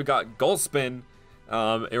 Next up, we got Gulspin.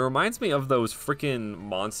 It reminds me of those freaking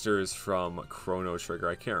monsters from Chrono Trigger.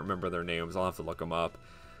 I can't remember their names. I'll have to look them up.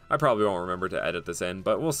 I probably won't remember to edit this in,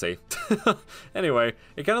 but we'll see. Anyway,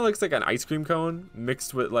 it kind of looks like an ice cream cone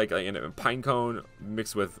mixed with, like, a pine cone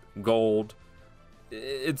mixed with gold.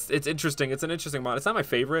 It's interesting. It's an interesting mod. It's not my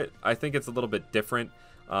favorite. I think it's a little bit different.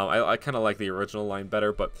 I kind of like the original line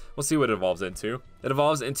better, but we'll see what it evolves into. It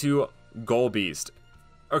evolves into Golbeast.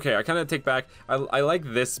 Okay, I kind of take back. I like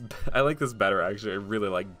this. I like this better, actually. I really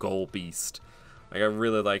like Golbeast. Like, I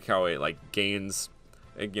really like how it, like, gains,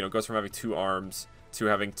 it, you know, goes from having 2 arms to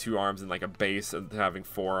having 2 arms and, like, a base and having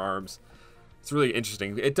 4 arms. It's really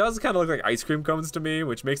interesting. It does kind of look like ice cream cones to me,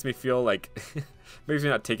 which makes me feel like, makes me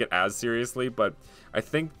not take it as seriously, but I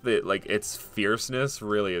think that, like, its fierceness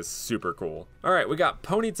really is super cool. All right, we got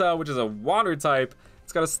Ponyta, which is a water type.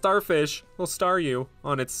 It's got a starfish, little Staryu,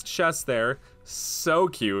 on its chest there. So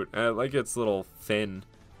cute. I like its little fin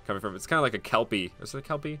coming from it. It's kind of like a Kelpie. Is it a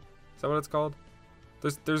Kelpie? Is that what it's called?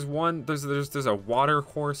 There's a water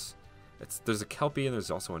horse. There's a Kelpie, and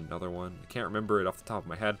there's also another one. I can't remember it off the top of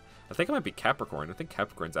my head. I think it might be Capricorn. I think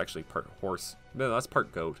Capricorn's actually part horse. No, that's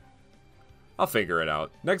part goat. I'll figure it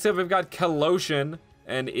out. Next up, we've got Kaloshin,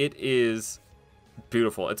 and it is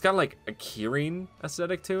beautiful. It's got, like, a keyring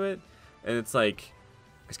aesthetic to it, and it's like,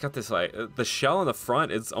 it's got this, like, the shell on the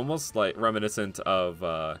front is almost like reminiscent of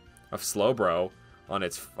Slowbro on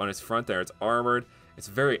its front there. It's armored. It's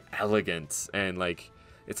very elegant, and, like,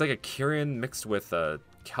 it's like a keyring mixed with a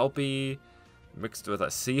Kelpie, mixed with a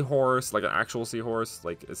seahorse, like an actual seahorse.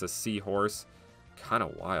 Like, it's a seahorse. Kind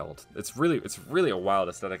of wild. It's really a wild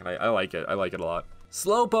aesthetic, and I like it. I like it a lot.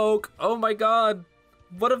 Slowpoke. Oh my god.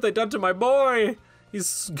 What have they done to my boy?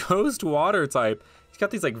 He's ghost water type. He's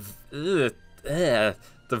got these, like,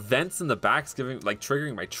 the vents in the back's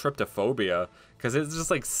triggering my tryptophobia, because it's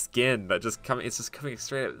just like skin that it's just coming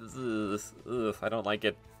straight up. I don't like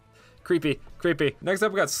it. Creepy. Next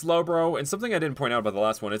up, we got Slowbro, and something I didn't point out about the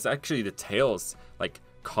last one, it's actually the tails, like,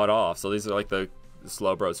 cut off. So these are like the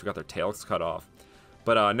Slowbros who got their tails cut off.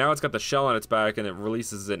 But now it's got the shell on its back, and it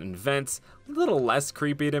releases it in vents. A little less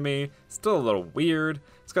creepy to me. Still a little weird.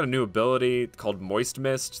 It's got a new ability called Moist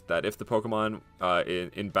Mist, that if the Pokemon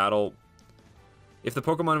in battle, if the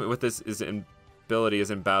Pokemon with this ability is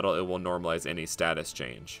in battle, it will normalize any status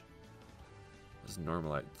change. What does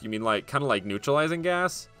normalize? You mean, like, kind of like neutralizing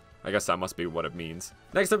gas? I guess that must be what it means.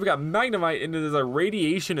 Next up, we got Magnemite, and it is a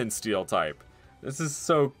radiation and steel type. This is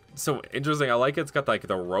so interesting. I like it. It's got, like,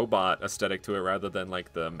 the robot aesthetic to it rather than,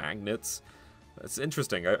 like, the magnets. It's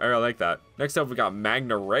interesting. I like that. Next up, we got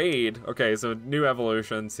Magnaraid. Okay, so new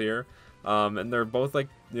evolutions here. And they're both, like,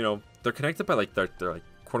 you know, they're connected by, like, their like,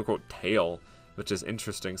 quote-unquote tail, which is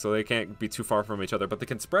interesting. So they can't be too far from each other, but they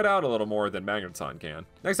can spread out a little more than Magneton can.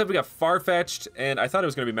 Next up, we got Farfetch'd, and I thought it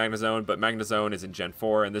was going to be Magnezone, but Magnezone is in Gen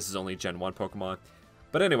 4, and this is only Gen 1 Pokemon.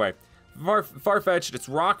 But anyway, Farfetch'd, it's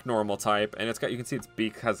rock normal type, and it's got, you can see its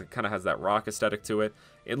beak kind of has that rock aesthetic to it.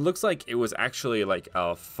 It looks like it was actually like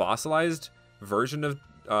a fossilized version of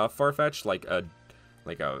Farfetch'd, like a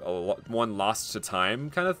one lost to time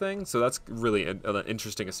kind of thing. So that's really an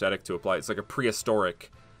interesting aesthetic to apply. It's like a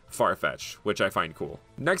prehistoric Farfetch'd, which I find cool.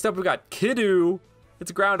 Next up, we got Kidoo.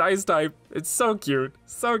 It's a ground ice type. It's so cute,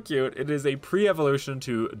 so cute. It is a pre-evolution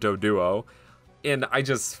to Doduo, and I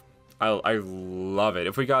love it.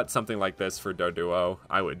 If we got something like this for Doduo,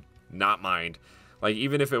 I would not mind. Like,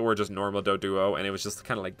 even if it were just normal Doduo and it was just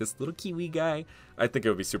kind of like this little kiwi guy, I think it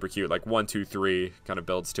would be super cute. Like 1, 2, 3 kind of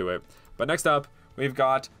builds to it. But next up, we've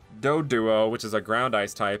got Doduo, which is a ground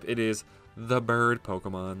ice type. It is the bird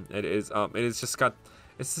Pokemon. It's just got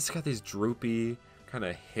these droopy, kind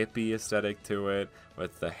of hippie aesthetic to it,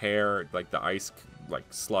 with the hair, like the ice, like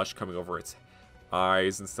slush coming over its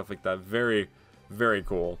eyes and stuff like that. Very, very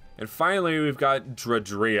cool. And finally, we've got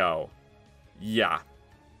Dredrio. Yeah,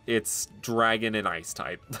 it's dragon and ice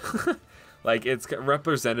type. Like, it's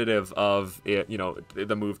representative of it, you know,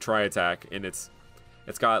 the move Tri-Attack, and it's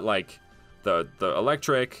got like the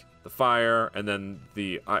electric, the fire, and then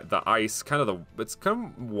the ice, it's kind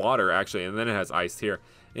of water actually, and then it has ice here.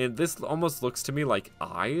 And this almost looks to me like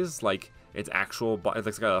eyes, like its actual,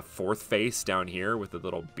 it's got a fourth face down here with a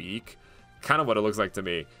little beak. Kind of what it looks like to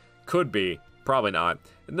me. Could be, probably not.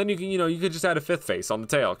 And then you can, you could just add a fifth face on the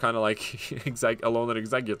tail, kind of like Alolan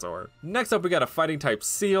Exeggutor. Next up, we got a fighting type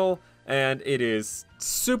Seal, and it is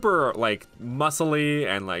super like muscly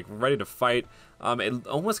and like ready to fight. It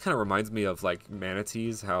almost kind of reminds me of like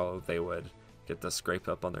manatees, how they would get the scrape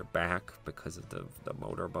up on their back because of the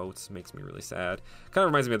motorboats. Makes me really sad. Kind of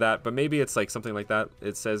reminds me of that, but maybe it's like something like that.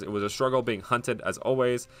 It says it was a struggle being hunted as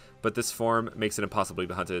always, but this form makes it impossible to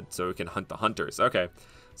be hunted, so it can hunt the hunters. Okay,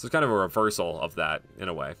 so it's kind of a reversal of that in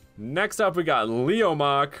a way. Next up, we got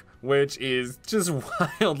Leomach, which is just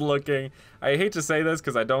wild looking. I hate to say this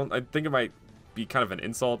because I think it might be kind of an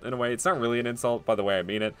insult in a way. It's not really an insult by the way I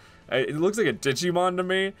mean it. It looks like a Digimon to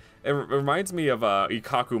me. It reminds me of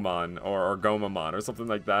Ikakumon or Gomamon or something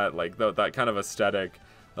like that. Like that kind of aesthetic.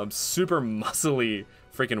 Super muscly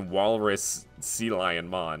freaking walrus sea lion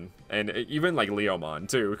mon. And even like Leomon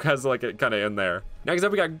too, because like it kind of in there. Next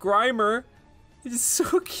up we got Grimer. It's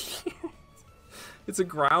so cute. It's a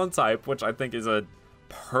ground type, which I think is a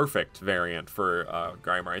perfect variant for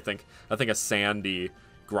Grimer. I think a sandy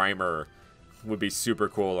Grimer would be super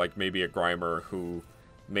cool. Like maybe a Grimer who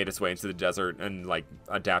made its way into the desert and like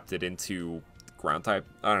adapted into ground type.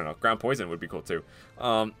 I don't know, ground poison would be cool too.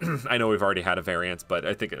 I know we've already had a variant, but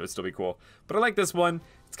I think it would still be cool. But I like this one.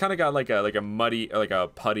 It's kind of got like a muddy, like a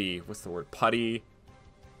putty, what's the word, putty,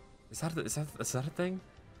 is that a thing?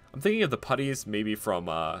 I'm thinking of the putties maybe from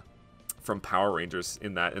Power Rangers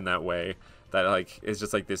in that way, that like is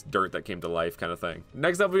just like this dirt that came to life kind of thing.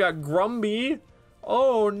 Next up we got Grumby.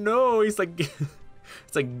 Oh no, he's like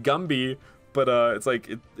it's like Gumby, but it's like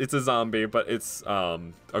it's a zombie, but it's a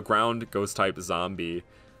ground ghost type zombie.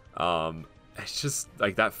 It's just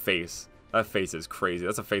like that face is crazy.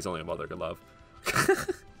 That's a face only a mother could love.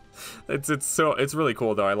 it's really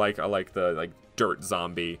cool though. I like the like dirt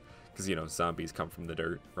zombie, because you know zombies come from the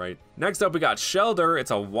dirt, right? Next up we got Shelder.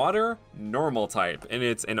 It's a water normal type, and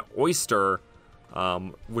it's an oyster,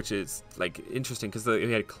 which is like interesting because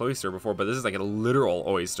we had cloister before, but this is like a literal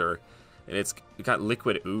oyster, and it got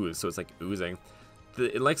liquid ooze, so it's like oozing.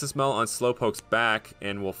 It likes to smell on Slowpoke's back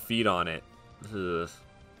and will feed on it. Ugh.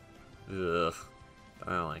 I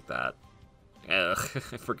don't like that. Ugh.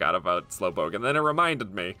 I forgot about Slowpoke, and then it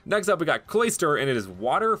reminded me. Next up we got Cloister, and it is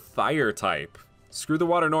water fire type. Screw the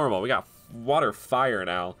water normal, we got water fire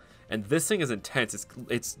now, and this thing is intense.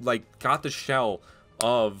 It's like got the shell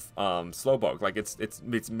of Slowpoke, like it's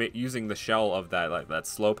using the shell of that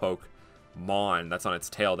Slowpoke mon that's on its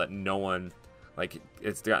tail that no one, like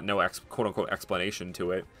it's got no quote unquote explanation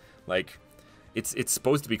to it. Like it's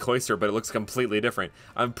supposed to be Cloister, but it looks completely different.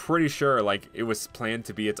 I'm pretty sure like it was planned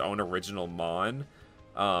to be its own original mon,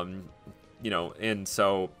 you know, and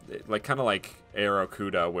so like kind of like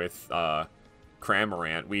Aerocuda with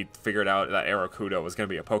Cramorant, we figured out that Aerocuda was going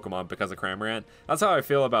to be a Pokemon because of Cramorant. That's how I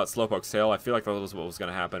feel about Slowpoke's tail. I feel like that was what was going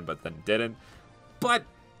to happen, but then didn't. But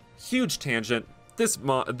huge tangent. This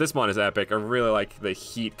mon is epic. I really like the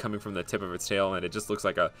heat coming from the tip of its tail, and it just looks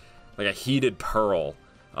like a heated pearl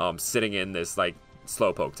sitting in this like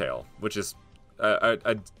Slowpoke tail, which is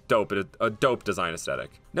a dope design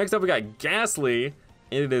aesthetic. Next up we got Ghastly,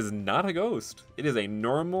 and it is not a ghost. It is a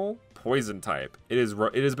normal poison type. It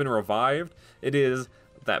has been revived. It is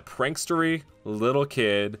that prankstery little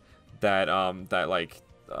kid that there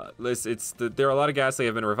are a lot of Ghastly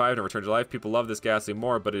have been revived and returned to life. People love this Ghastly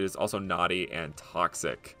more, but it is also naughty and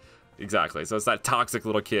toxic. Exactly. So it's that toxic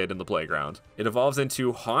little kid in the playground. It evolves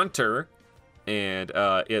into Haunter, and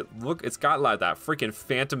it's got like that freaking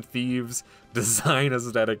Phantom Thieves design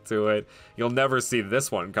aesthetic to it. You'll never see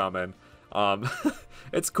this one coming.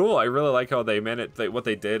 It's cool. I really like how they what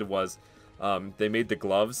they did was they made the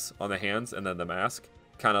gloves on the hands and then the mask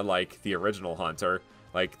kind of like the original Haunter,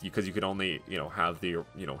 like because you could only have the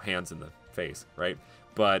hands and the face, right?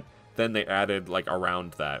 But then they added like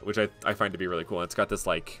around that, which I find to be really cool. It's got this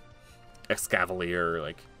like Escavalier,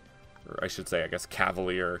 like, or I should say, I guess,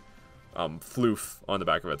 Cavalier floof on the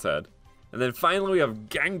back of its head. And then finally we have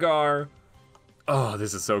Gengar. Oh,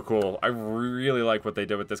 this is so cool. I really like what they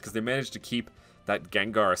did with this because they managed to keep that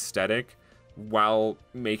Gengar aesthetic while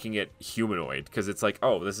making it humanoid, because it's like,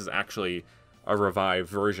 oh, this is actually a revived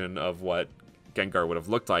version of what Gengar would have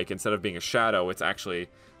looked like. Instead of being a shadow, it's actually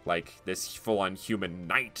like this full-on human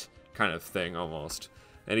knight kind of thing almost.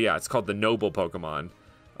 And yeah, it's called the Noble Pokemon.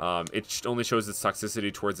 It only shows its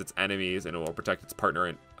toxicity towards its enemies, and it will protect its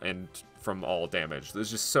partner and from all damage.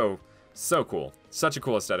 It's just so cool. Such a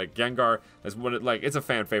cool aesthetic. Gengar is what it, like, it's a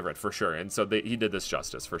fan favorite for sure, and so he did this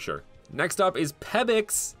justice for sure. Next up is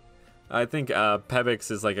Pebix. I think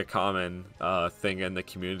Pebix is like a common thing in the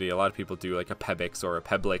community. A lot of people do like a Pebix or a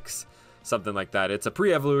Peblix, something like that. It's a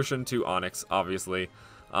pre-evolution to Onix, obviously,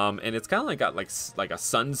 and it's kind of like got like a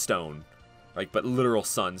sunstone, like, but literal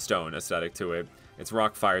sunstone aesthetic to it. It's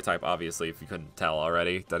rock fire type, obviously, if you couldn't tell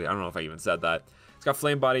already. I don't know if I even said that. It's got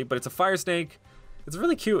flame body, but it's a fire snake. It's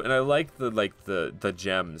really cute, and I like the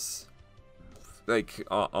gems. Like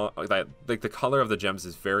the color of the gems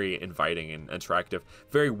is very inviting and attractive,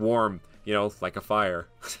 very warm, you know, like a fire.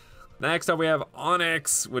 Next up we have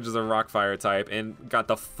Onix, which is a rock fire type, and got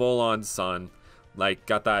the full-on sun, like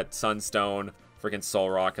got that sunstone freaking soul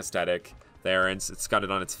rock aesthetic there, and it's got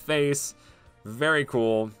it on its face. Very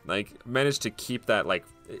cool. Like, managed to keep that, like,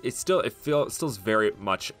 it still feels very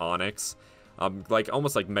much Onix, like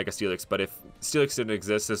almost like Mega Steelix, but if Steelix didn't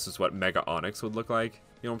exist, this is what Mega Onix would look like.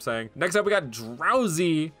 You know what I'm saying? Next up, we got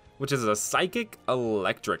Drowsy, which is a psychic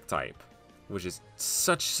electric type, which is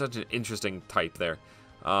such an interesting type there.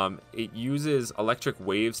 It uses electric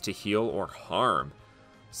waves to heal or harm,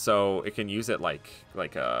 so it can use it like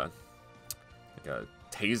a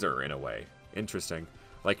taser in a way. Interesting,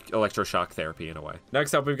 like electroshock therapy in a way.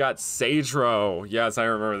 Next up, we've got Sagero. Yes, I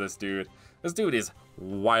remember this dude. This dude is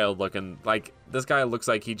wild looking. Like, this guy looks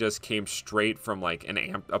like he just came straight from like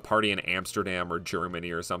a party in Amsterdam or Germany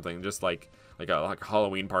or something. Just like a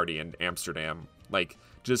Halloween party in Amsterdam. Like,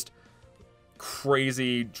 just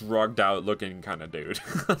crazy drugged out looking kind of dude.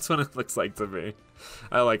 That's what it looks like to me.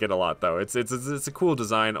 I like it a lot though. It's a cool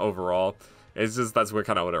design overall. It's just, that's what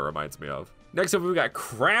it reminds me of. Next up, we've got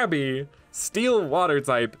Krabby, steel water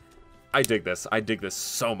type. I dig this. I dig this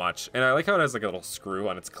so much, and I like how it has like a little screw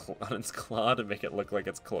on its claw to make it look like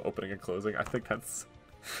it's opening and closing. I think that's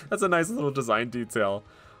a nice little design detail.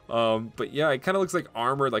 But yeah, it kind of looks like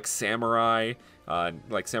armor, like samurai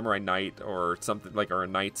knight or something, like, or a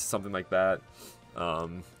knight, something like that.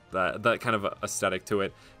 That kind of aesthetic to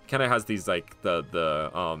it. Kind of has these like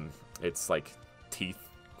it's like teeth,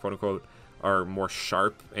 quote unquote, are more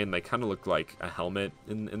sharp, and they kind of look like a helmet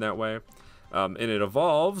in that way. And it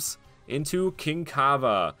evolves into King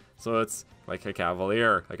Kava, so it's like a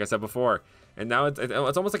Cavalier, like I said before, and now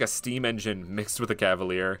it's almost like a steam engine mixed with a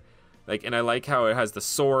Cavalier. Like, and I like how it has the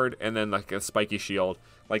sword and then like a spiky shield.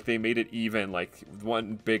 Like, they made it even, like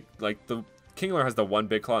one big, like the Kingler has the one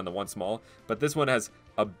big claw and the one small, but this one has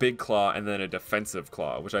a big claw and then a defensive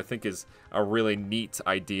claw, which I think is a really neat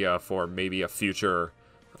idea for maybe a future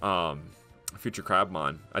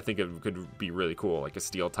Crabmon. I think it could be really cool, like a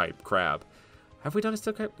steel type crab. Have we done a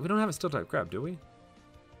steel crab? We don't have a steel type crab, do we?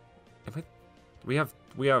 We have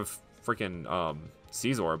freaking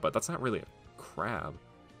Caesar, but that's not really a crab.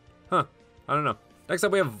 Huh, I don't know. Next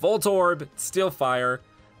up we have Voltorb, steel fire.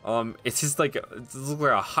 It's just like, it looks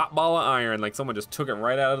like a hot ball of iron, like someone just took it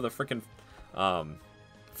right out of the freaking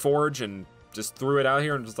forge and just threw it out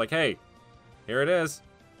here and just like, hey, here it is.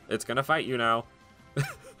 It's gonna fight you now.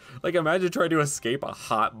 Like, imagine trying to escape a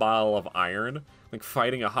hot ball of iron. Like,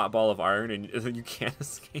 fighting a hot ball of iron and you can't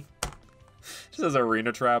escape. Just as an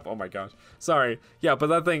arena trap. Oh my gosh. Sorry. Yeah,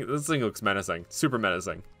 but this thing looks menacing. Super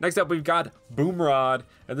menacing. Next up, we've got Boomrod.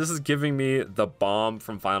 And this is giving me the bomb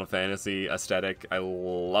from Final Fantasy aesthetic. I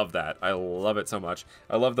love that. I love it so much.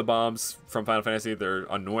 I love the bombs from Final Fantasy. They're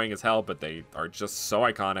annoying as hell, but they are just so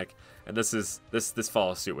iconic. And this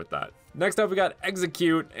follows suit with that. Next up, we got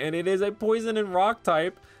Execute, and it is a poison and rock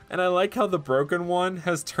type. And I like how the broken one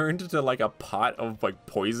has turned into like a pot of like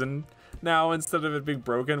poison now instead of it being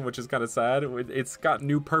broken, which is kind of sad. It's got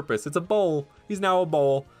new purpose. It's a bowl. He's now a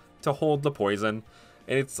bowl to hold the poison,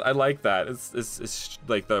 and I like that. It's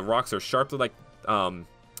like the rocks are sharp. Like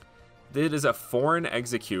it is a foreign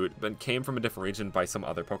Execute, but came from a different region by some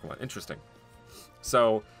other Pokemon. Interesting.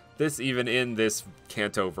 So this, even in this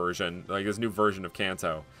Kanto version, like this new version of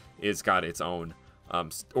Kanto, is got its own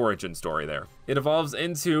origin story there. It evolves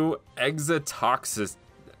into Exotoxy?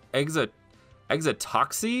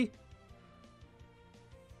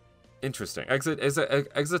 Interesting.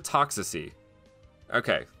 Exotoxy.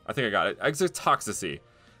 Okay, I think I got it. Exotoxicity.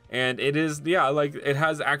 And it is, yeah, like, it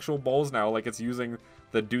has actual bowls now. Like, it's using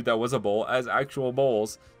the dude that was a bowl as actual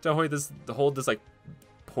bowls to hold this, like,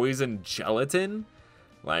 poison gelatin.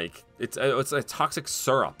 Like, it's a toxic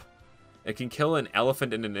syrup. It can kill an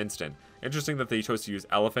elephant in an instant. Interesting that they chose to use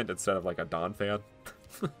elephant instead of, like, a Dawn fan.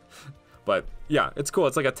 But, yeah, it's cool.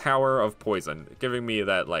 It's like a tower of poison, giving me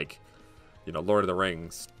that, like, you know, Lord of the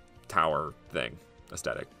Rings tower thing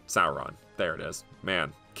aesthetic. Sauron. There it is.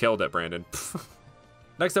 Man, killed it, Brandon.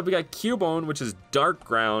 Next up, we got Cubone, which is dark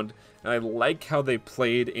ground, and I like how they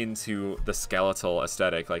played into the skeletal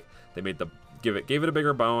aesthetic. Like, they made gave it a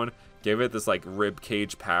bigger bone, gave it this like rib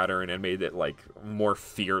cage pattern, and made it like more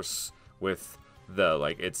fierce with the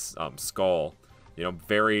like its skull. You know,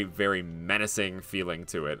 very, very menacing feeling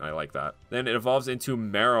to it. I like that. Then it evolves into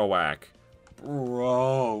Marowak.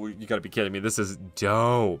 Bro, you gotta be kidding me. This is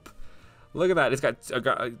dope. Look at that. It's got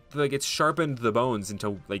like, it's sharpened the bones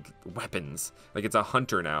into like weapons. Like, it's a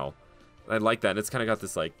hunter now. I like that. It's kind of got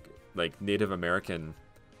this like Native American,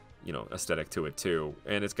 you know, aesthetic to it too.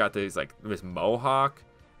 And it's got this like this mohawk.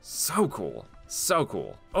 So cool. So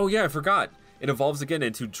cool. Oh yeah, I forgot. It evolves again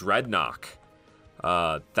into Dreadnought.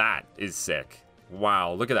 That is sick.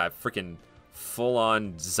 Wow, look at that freaking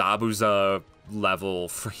full-on Zabuza level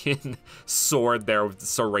freaking sword there with the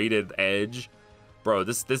serrated edge. Bro,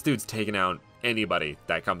 this dude's taking out anybody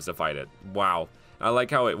that comes to fight it. Wow. I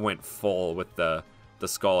like how it went full with the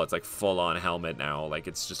skull. It's like full-on helmet now. Like,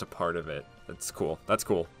 it's just a part of it. That's cool. That's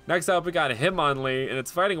cool. Next up, we got Hitmonlee, and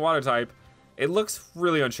it's fighting water type. It looks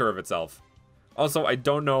really unsure of itself. Also, I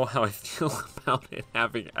don't know how I feel about it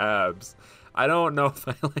having abs. I don't know if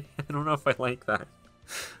I like that.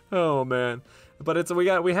 Oh man. But we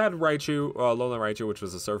had Raichu, Lola Raichu, which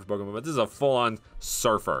was a surfer Pokemon, but this is a full-on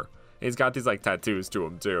surfer. He's got these like tattoos to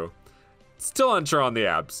him too. Still unsure on the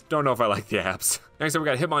abs. Don't know if I like the abs. Next up, we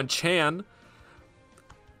got Hitmonchan.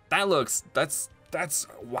 That's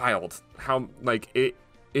wild. How like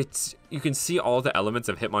it's you can see all the elements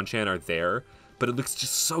of Hitmonchan are there, but it looks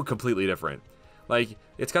just so completely different. Like,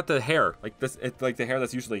 it's got the hair like this. It's like the hair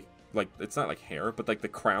that's usually like, it's not like hair, but like the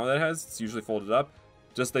crown that it has, it's usually folded up.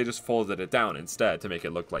 They just folded it down instead to make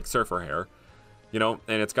it look like surfer hair, you know.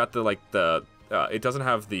 And it's got the it doesn't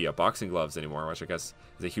have the boxing gloves anymore, which I guess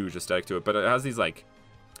is a huge aesthetic to it. But it has these like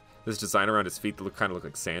this design around his feet that kind of look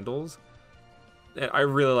like sandals. And I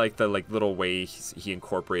really like the like little way he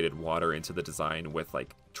incorporated water into the design with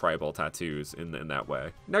like tribal tattoos in that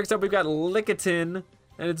way. Next up, we've got Lickitung,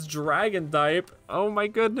 and it's dragon type. Oh my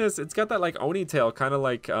goodness, it's got that like Oni tail, kind of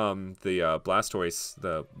like the Blastoise,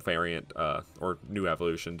 the variant or new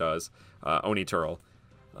evolution does, Oni Turtle.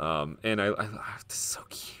 And I this is so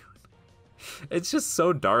cute. It's just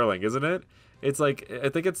so darling, isn't it? It's like, I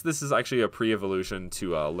think this is actually a pre-evolution to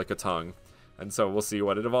Lickitung, and so we'll see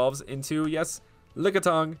what it evolves into. Yes,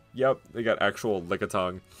 Lickitung. Yep, they got actual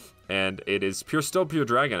Lickitung, and it is still pure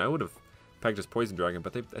dragon. I would have pegged as poison dragon,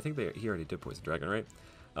 but I think he already did poison dragon, right?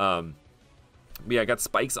 But yeah, I got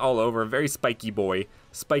spikes all over. Very spiky boy,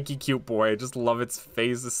 spiky cute boy. I just love its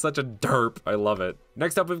face. It's such a derp. I love it.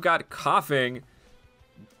 Next up, we've got Coughing.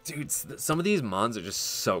 Dude, some of these mons are just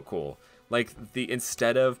so cool. Like,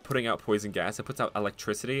 instead of putting out poison gas, it puts out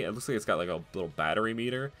electricity. It looks like it's got like a little battery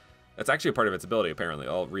meter. That's actually a part of its ability, apparently.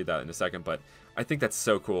 I'll read that in a second, but I think that's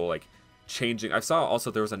so cool. Like, changing. I saw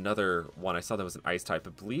also there was another one. I saw that was an ice type.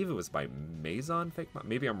 I believe it was by Maison.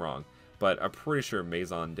 Maybe I'm wrong, but I'm pretty sure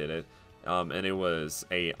Maison did it. And it was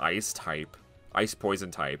a ice poison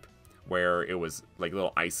type, where it was like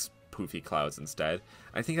little ice poofy clouds instead.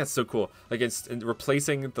 I think that's so cool. Like, it's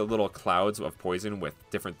replacing the little clouds of poison with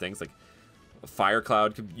different things. Like, a fire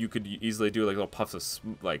cloud, you could easily do like little puffs of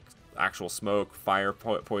like actual smoke. Fire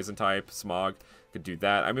poison type, smog, could do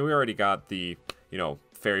that. I mean, we already got the, you know,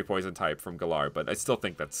 fairy poison type from Galar, but I still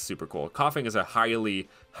think that's super cool. Coughing is a highly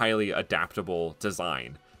adaptable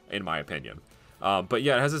design, in my opinion. But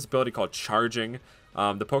yeah, it has this ability called Charging.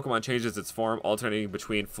 The Pokemon changes its form, alternating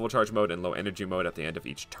between full charge mode and low energy mode at the end of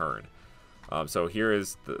each turn. So here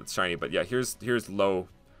is the shiny, but yeah, here's low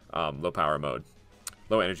power mode,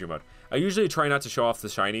 low energy mode. I usually try not to show off the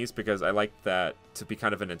shinies because I like that to be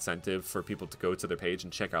kind of an incentive for people to go to their page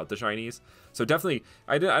and check out the shinies. So definitely,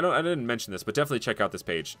 I didn't mention this, but definitely check out this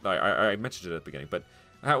page. I mentioned it at the beginning, but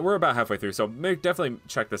we're about halfway through, so definitely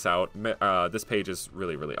check this out. This page is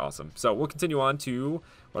really, really awesome. So we'll continue on to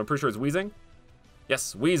what I'm pretty sure is Weezing.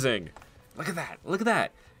 Yes, Weezing. Look at that. Look at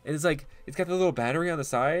that. And it's like, it's got the little battery on the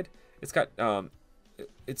side. It's got a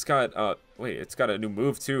new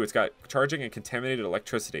move too. It's got Charging and Contaminated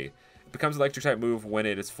Electricity. It becomes electric type move when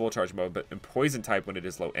it is full charge mode, but in poison type when it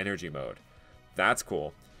is low energy mode. That's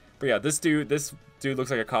cool. But yeah, this dude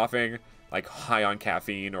looks like a coughing, like high on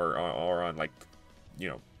caffeine or on like, you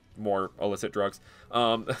know, more illicit drugs.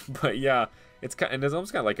 But yeah, it's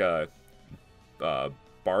almost got like a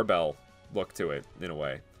barbell look to it in a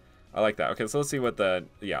way. I like that. Okay, so let's see what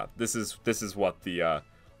this is what the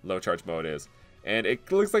low charge mode is. And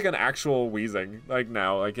it looks like an actual wheezing, like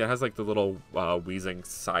now. Like it has like the little wheezing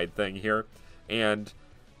side thing here. And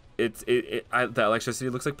the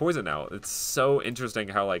electricity looks like poison now. It's so interesting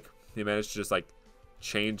how like they managed to just like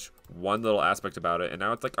change one little aspect about it, and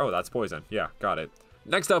now it's like, oh, that's poison. Yeah, got it.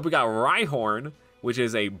 Next up, we got Rhyhorn, which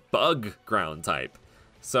is a bug ground type.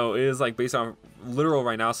 So it is like based on literal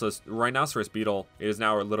rhinoceros beetle. It is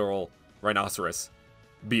now a literal rhinoceros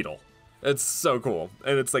beetle. It's so cool,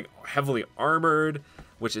 and it's like heavily armored,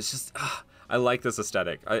 which is just I like this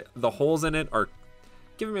aesthetic. The holes in it are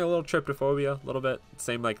giving me a little tryptophobia, a little bit.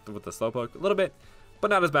 Same like with the slowpoke, a little bit,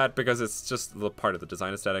 but not as bad because it's just the part of the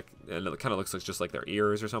design aesthetic, and it kind of looks like just like their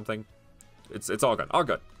ears or something. It's all good, all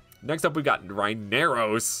good. Next up, we got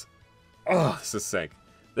Rhineros. Oh, this is sick.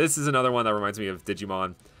 This is another one that reminds me of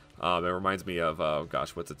Digimon. It reminds me of oh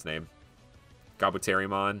gosh, what's its name?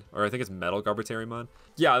 Kabuterimon, or I think it's Metal Kabuterimon.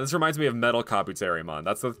 Yeah, this reminds me of Metal Kabuterimon.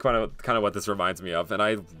 That's kind of what this reminds me of, and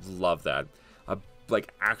I love that.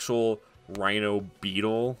 Like actual rhino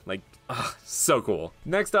beetle, like so cool.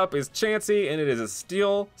 Next up is Chansey, and it is a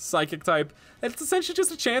steel psychic type. It's essentially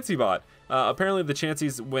just a Chansey bot. Apparently the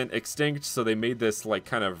Chanseys went extinct, so they made this like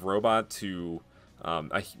kind of robot to,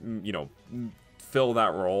 you know, fill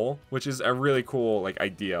that role, which is a really cool like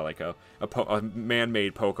idea, like a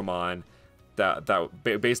man-made Pokemon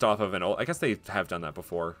that based off of an old. I guess they have done that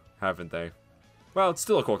before, haven't they? Well, it's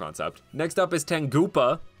still a cool concept. Next up is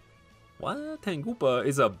Tengupa. What? Tengupa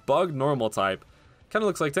is a bug normal type. Kind of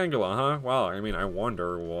looks like Tangela, huh? Wow, I mean, I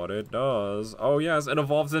wonder what it does. Oh yes, it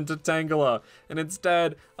evolves into Tangela, and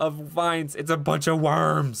instead of vines, it's a bunch of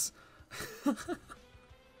worms.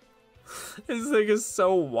 This thing is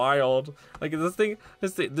so wild. Like this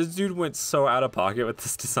dude went so out of pocket with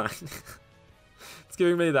this design. It's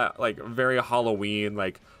giving me that like very Halloween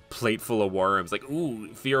like plate full of worms, like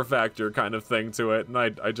ooh, fear factor kind of thing to it, and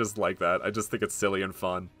I just like that. I just think it's silly and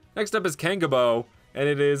fun. Next up is Kangabo, and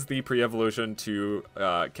it is the pre-evolution to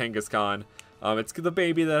Kangaskhan. It's the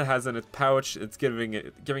baby that it has in its pouch. It's giving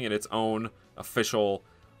it its own official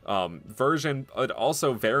version, but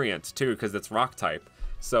also variant too, because it's rock type.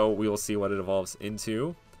 So we will see what it evolves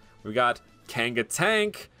into. We got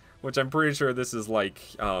Kangatank, which I'm pretty sure this is like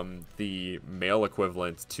the male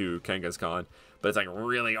equivalent to Kangaskhan, but it's like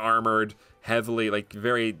really armored, heavily, like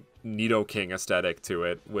very Nidoking aesthetic to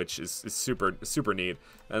it, which is super neat.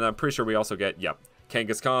 And I'm pretty sure we also get, yep,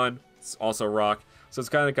 Kangaskhan. It's also rock. So it's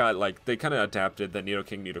kind of got like, they kind of adapted the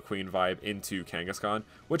Nidoking, Nidoqueen vibe into Kangaskhan,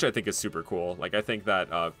 which I think is super cool. Like I think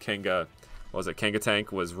that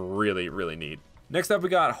Kangatank was really neat. Next up we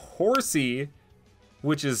got Horsey,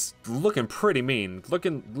 which is looking pretty mean.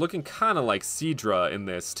 Looking kind of like Seadra in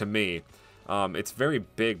this to me. It's very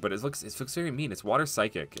big, but it looks very mean. It's water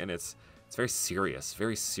psychic, and it's very serious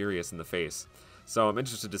in the face. So I'm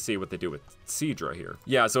interested to see what they do with Seadra here.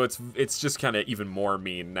 Yeah, so it's just kind of even more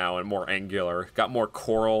mean now and more angular. Got more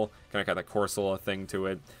coral, kind of got that Corsola thing to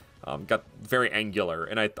it. Got very angular,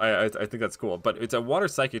 and I think that's cool. But it's a water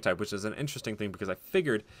psychic type, which is an interesting thing because I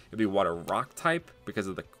figured it'd be water rock type because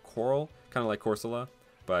of the coral, kind of like Corsola.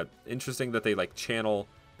 But interesting that they like channel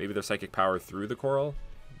maybe their psychic power through the coral.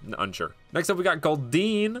 Unsure. Next up we got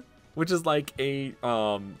Goldeen, which is like a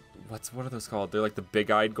what are those called? They're like the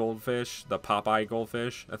big-eyed goldfish, the Popeye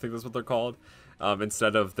goldfish. I think that's what they're called.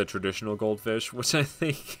 Instead of the traditional goldfish, which I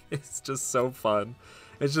think is just so fun.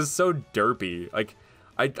 It's just so derpy. Like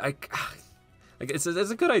it's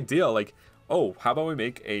a good idea. Like, oh, how about we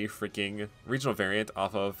make a freaking regional variant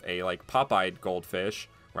off of a like Popeye goldfish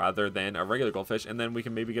rather than a regular goldfish, and then we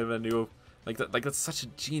can maybe give it a new. Like that's such a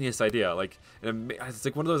genius idea. Like, it's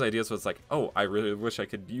like one of those ideas where it's like, oh, I really wish I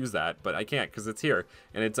could use that, but I can't because it's here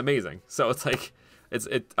and it's amazing. So it's like,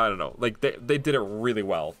 I don't know. Like they did it really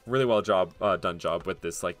well done job with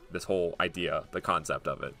this like this whole idea, the concept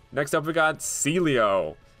of it. Next up we got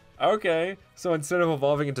Celio. Okay, so instead of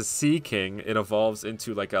evolving into Sea King, it evolves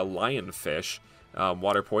into like a lionfish,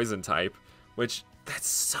 water poison type, which that's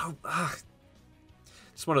so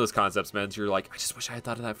just one of those concepts, man. You're like, I just wish I had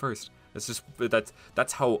thought of that first. It's just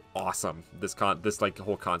that's how awesome this like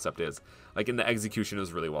whole concept is. Like, in the execution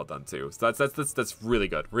is really well done too. So that's really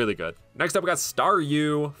good. Next up we got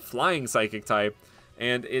Staryu, flying psychic type,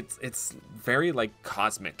 and it's very like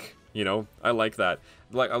cosmic. You know, I like that.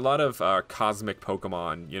 Like a lot of cosmic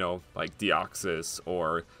Pokemon, you know, like Deoxys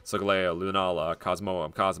or Solgaleo, Lunala,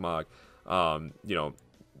 Cosmoem, Cosmog, you know,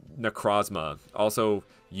 Necrozma also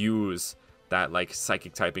use that like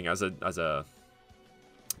psychic typing as a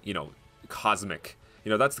you know, cosmic. You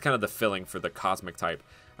know, that's kind of the filling for the cosmic type.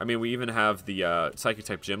 I mean, we even have the psychic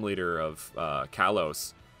type gym leader of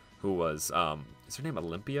Kalos, who was is her name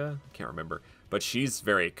Olympia? I can't remember, but she's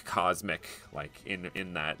very cosmic, like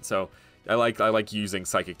in that. So I like using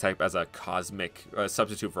psychic type as a cosmic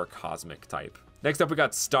substitute for a cosmic type. Next up, we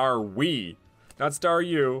got Star Wii, not Star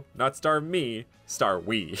You, not Star Me, Star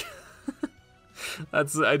Wii. I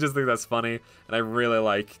just think that's funny, and I really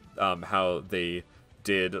like how they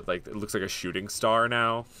did, like, it looks like a shooting star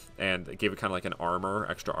now, and it gave it kind of like an armor,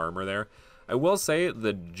 extra armor there. I will say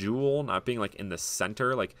the jewel not being like in the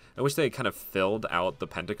center, like I wish they kind of filled out the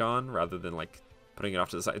pentagon rather than like putting it off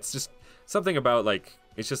to the side. It's just something about like,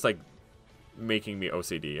 it's just like making me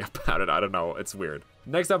OCD about it. I don't know, it's weird.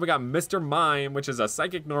 Next up we got Mr. Mime, which is a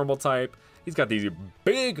psychic normal type. He's got these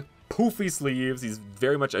big poofy sleeves. He's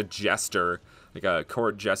very much a jester, like a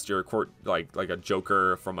court jester, like a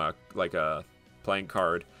Joker from a playing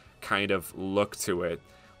card kind of look to it,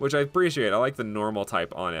 which I appreciate. I like the normal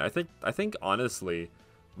type on it. I think honestly,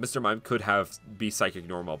 Mr. Mime could be psychic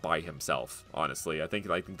normal by himself. Honestly, I think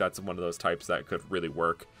that's one of those types that could really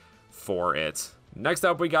work for it. Next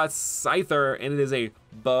up, we got Scyther, and it is a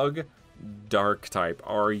bug dark type.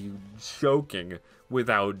 Are you joking with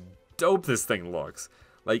how dope this thing looks?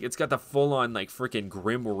 Like, it's got the full-on like freaking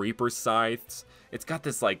Grim Reaper scythes. It's got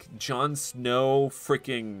this like Jon Snow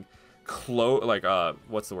freaking cloak, like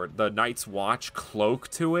what's the word, the Night's Watch cloak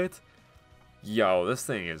to it. Yo, this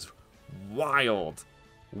thing is wild,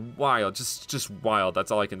 just wild.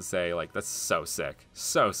 That's all I can say. Like, that's so sick,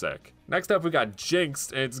 so sick. Next up we got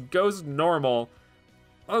Jinx, and it's Ghost Normal.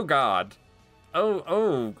 Oh god,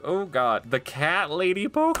 oh god, the cat lady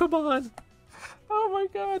Pokemon. Oh my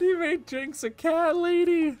god, he made Jinx a cat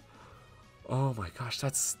lady. Oh my gosh,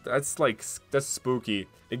 that's spooky.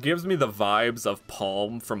 It gives me the vibes of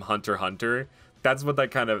Palm from Hunter x Hunter. That's what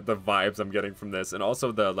that kind of the vibes I'm getting from this, and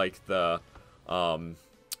also the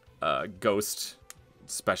ghost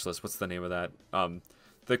specialist. What's the name of that?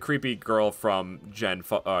 The creepy girl from Gen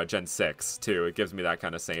 6 too. It gives me that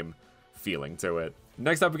kind of same feeling to it.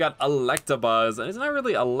 Next up, we got Electabuzz, and it's not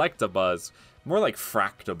really Electabuzz, more like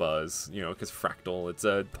Fractabuzz. You know, because Fractal. It's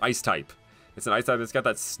a ice type. It's an ice type. It's got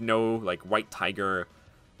that snow, like white tiger.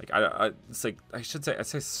 Like it's like I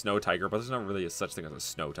say snow tiger, but there's not really such thing as a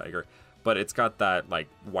snow tiger. But it's got that like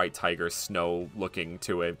white tiger snow looking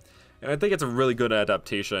to it, and I think it's a really good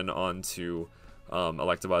adaptation onto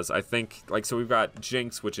Electabuzz. I think like so we've got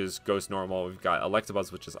Jinx, which is Ghost Normal. We've got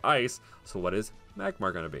Electabuzz, which is Ice. So what is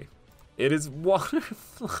Magmar gonna be? It is Water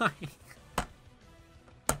Flying.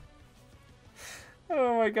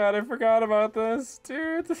 Oh my god, I forgot about this,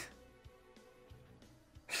 dude.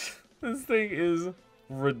 This thing is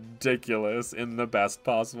ridiculous in the best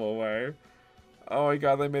possible way. Oh my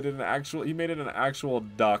god, he made it an actual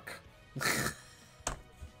duck.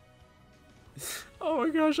 Oh my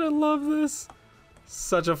gosh, I love this.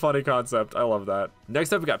 Such a funny concept. I love that.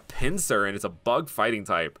 Next up, we got Pinsir, and it's a bug fighting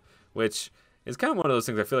type, which is kind of one of those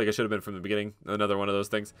things I feel like I should have been from the beginning. Another one of those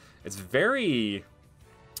things. It's very...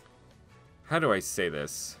 How do I say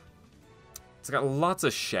this? It's got lots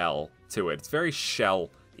of shell to it. It's very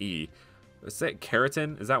shell-y. Is it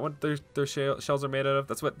keratin? Is that what their shells are made out of?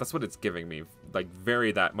 That's what it's giving me. Like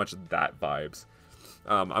very that much that vibes.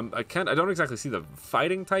 I don't exactly see the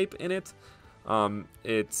fighting type in it.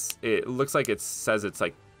 It looks like it says it's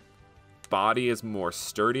like body is more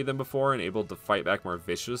sturdy than before and able to fight back more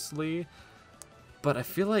viciously. But I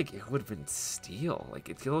feel like it would have been steel. Like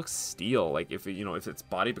it looks steel. Like if its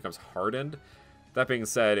body becomes hardened. That being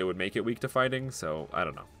said, it would make it weak to fighting. So I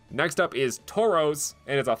don't know. Next up is Tauros,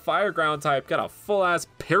 and it's a fire ground type. Got a full ass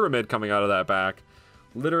pyramid coming out of that back.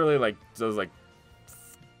 Literally like does like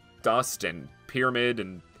dust and pyramid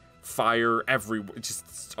and fire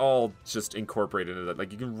just all just incorporated into that.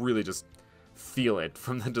 Like you can really just feel it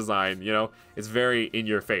from the design, you know? It's very in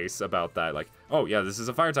your face about that. Like, oh yeah, this is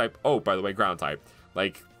a fire type. Oh, by the way, ground type.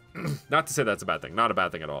 Like, not to say that's a bad thing. Not a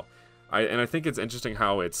bad thing at all. I think it's interesting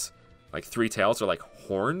how it's like 3 tails are like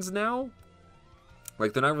horns now.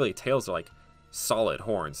 Like they're not really tails, they're like solid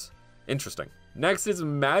horns. Interesting. Next is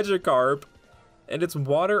Magikarp, and it's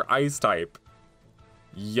water ice type.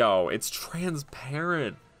 Yo, it's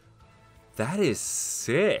transparent. That is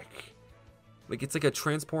sick. Like it's like a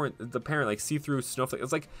transparent, like see-through snowflake.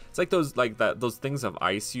 It's like those things of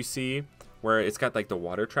ice you see where it's got like the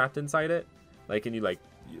water trapped inside it. Like and you like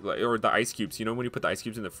or the ice cubes. You know when you put the ice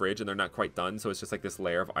cubes in the fridge and they're not quite done, so it's just like this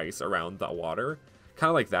layer of ice around the water. Kind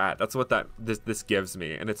of like that. That's what this gives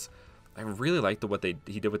me, and it's I really like what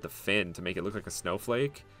he did with the fin to make it look like a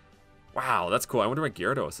snowflake. Wow, that's cool. I wonder what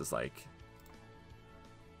Gyarados is like.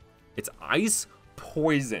 It's ice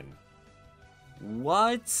poison.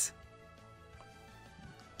 What?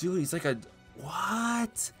 Dude, he's like a...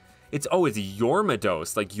 What? It's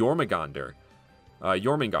Yormados, like Yormagonder.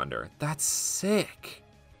 Jormungandr. That's sick.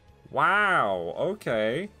 Wow,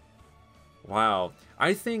 okay. Wow.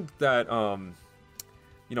 I think that,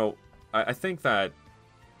 you know, I think that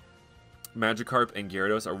Magikarp and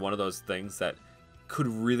Gyarados are one of those things that could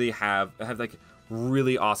really have like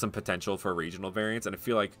really awesome potential for regional variants, and I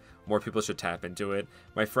feel like more people should tap into it.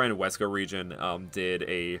 My friend Wesco Region did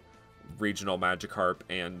a regional Magikarp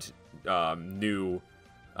and new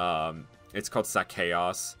it's called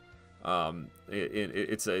Sachaos.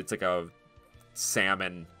 It's like a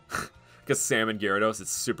salmon like a salmon Gyarados.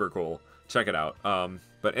 It's super cool. Check it out.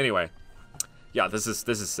 But anyway, yeah, this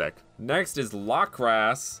is sick. Next is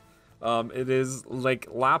Lapras. It is like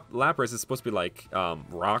Lapras is supposed to be like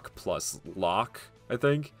rock plus lock, I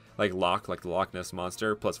think. Like lock, like the Loch Ness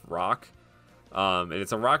monster, plus rock. And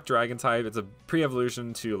it's a rock dragon type. It's a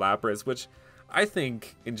pre-evolution to Lapras, which I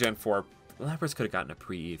think in Gen 4 Lapras could have gotten a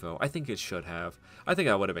pre-evo. I think it should have. I think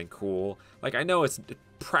that would have been cool. Like, I know it's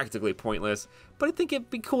practically pointless, but I think it'd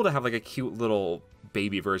be cool to have like a cute little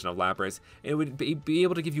baby version of Lapras. It would be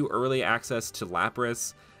able to give you early access to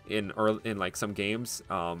Lapras in like some games,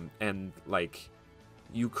 and like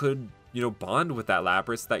you could, you know, bond with that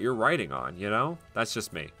Lapras that you're riding on, you know? That's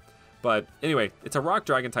just me. But anyway, it's a rock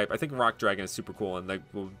dragon type. I think rock dragon is super cool, and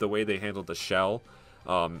the way they handled the shell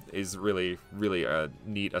is really a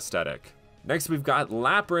neat aesthetic. Next, we've got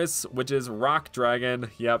Lapras, which is rock dragon.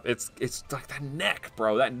 Yep, it's like that neck,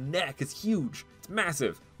 bro. That neck is huge. It's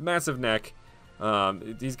massive neck.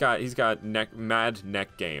 He's got mad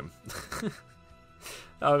neck game.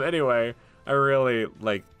 Anyway, I really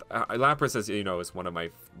like Lapras, as you know, is one of my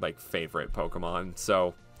like favorite Pokemon.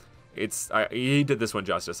 So he did this one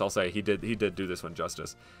justice. I'll say he did do this one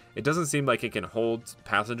justice. It doesn't seem like it can hold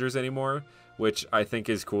passengers anymore, which I think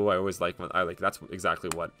is cool. I always like that's exactly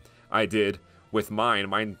what I did with mine.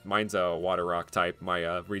 Mine's a water rock type.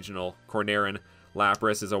 My regional Cornerian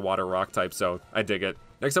Lapras is a water rock type, so I dig it.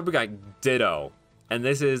 Next up, we got Ditto, and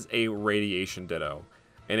this is a radiation Ditto.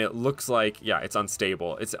 And it looks like, yeah, it's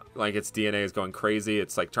unstable. It's like its DNA is going crazy.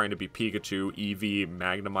 It's like trying to be Pikachu, Eevee,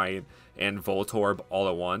 Magnemite, and Voltorb all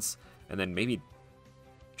at once. And then maybe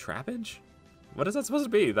Trapinch? What is that supposed to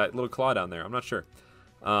be? That little claw down there? I'm not sure.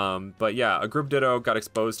 But yeah, a group Ditto got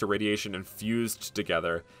exposed to radiation and fused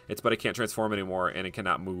together. But it can't transform anymore, and it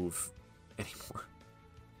cannot move anymore.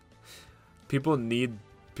 People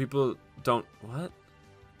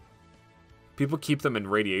keep them in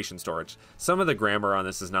radiation storage. Some of the grammar on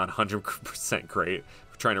this is not 100% great.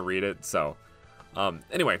 We're trying to read it, so.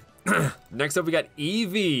 Anyway, next up we got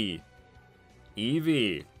Eevee.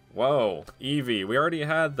 Eevee. Whoa, Eevee. We already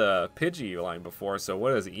had the Pidgey line before, so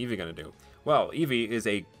what is Eevee gonna do? Well, Eevee is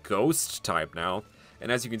a ghost type now,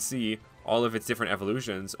 and as you can see, all of its different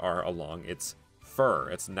evolutions are along its fur,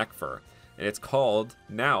 its neck fur, and it's called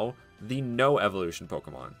now the No Evolution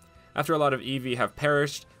Pokemon. After a lot of Eevee have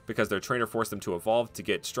perished because their trainer forced them to evolve to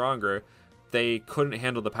get stronger, they couldn't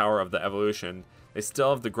handle the power of the evolution. They still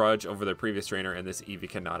have the grudge over their previous trainer, and this Eevee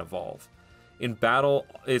cannot evolve. In battle,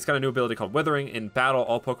 it's got a new ability called Withering. In battle,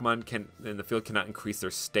 all Pokemon in the field cannot increase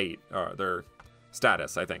their their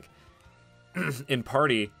status, I think. In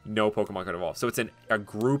party, no Pokemon can evolve. So it's a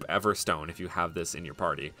group Everstone if you have this in your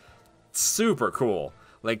party. Super cool.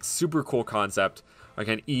 Like, super cool concept. Like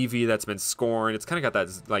an Eevee that's been scorned. It's kind of got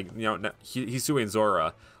that, like, you know, Hisui and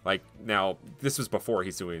Zora. Like, now, this was before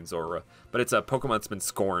Hisui and Zora. But it's a Pokemon that's been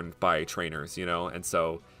scorned by trainers, you know? And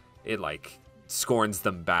so it, like, scorns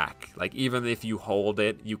them back. Like, even if you hold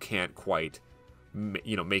it, you can't quite,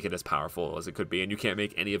 you know, make it as powerful as it could be. And you can't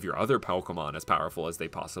make any of your other Pokemon as powerful as they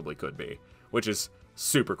possibly could be. Which is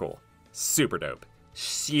super cool. Super dope.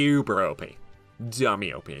 Super OP.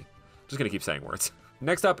 Dummy OP. Just gonna keep saying words.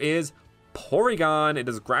 Next up is Porygon. It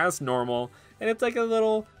is grass normal, and it's like a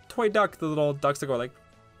little toy duck. The little ducks that go like,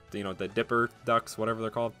 you know, the dipper ducks, whatever they're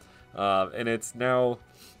called. And it's now,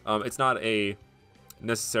 it's not a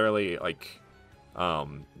necessarily like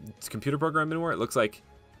it's computer program anymore. It looks like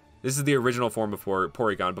this is the original form before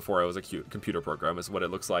Porygon, before it was a cute computer program, is what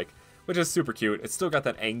it looks like, which is super cute. It's still got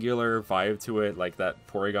that angular vibe to it, like that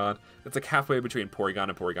Porygon. It's like halfway between Porygon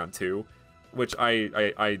and Porygon 2, which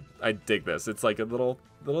I dig this. It's like a little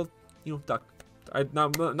you know, duck.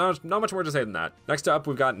 Not much more to say than that. Next up,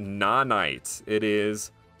 we've got Nanite. It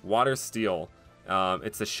is Water Steel.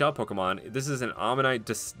 It's the shell Pokemon. This is an Ammonite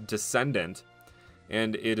descendant,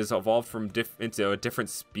 and it is evolved from into a different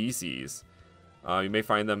species. You may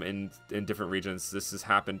find them in different regions. This has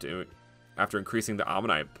happened after increasing the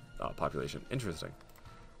Ammonite population. Interesting.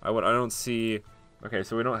 I don't see... Okay,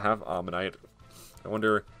 so we don't have Ammonite. I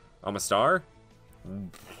wonder... Amistar?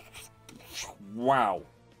 Wow.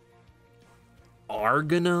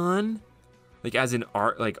 Argonon? Like as in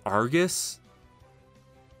like Argus?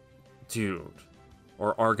 Dude.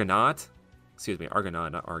 Or Argonaut? Excuse me,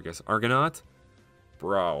 Argonaut, not Argus. Argonaut?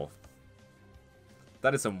 Bro.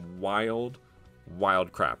 That is some wild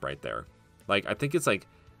crap right there. Like, I think it's like,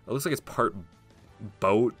 it looks like it's part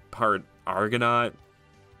boat, part Argonaut,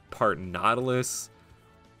 part Nautilus.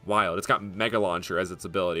 Wild. It's got Mega Launcher as its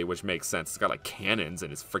ability, which makes sense. It's got like cannons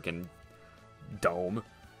in its freaking dome.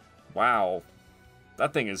 Wow.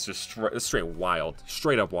 That thing is just straight wild.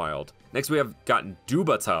 Straight up wild. Next we have gotten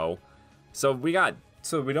Dubato. So we don't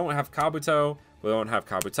have Kabuto, we don't have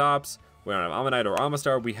Kabutops, we don't have Ammonite or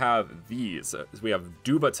Amistar, we have these. We have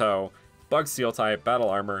Dubato, Bug Steel type, Battle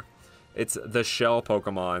Armor. It's the shell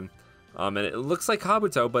Pokemon. And it looks like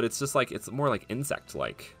Kabuto, but it's just like, it's more like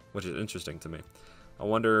insect-like, which is interesting to me. I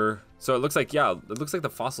wonder, so it looks like, yeah, it looks like the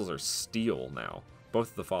fossils are steel now.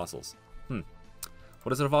 Both of the fossils. What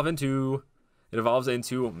does it evolve into? It evolves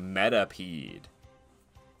into Metapede.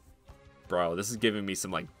 Bro, this is giving me some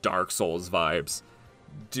like Dark Souls vibes.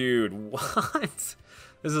 Dude, what?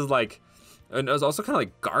 This is like, and it was also kind of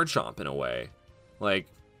like Garchomp in a way. Like,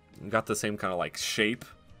 got the same kind of like shape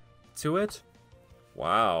to it.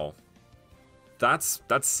 Wow. That's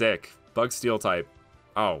sick. Bug Steel type.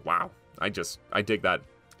 Oh, wow. I dig that.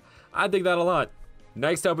 I dig that a lot.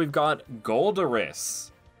 Next up, we've got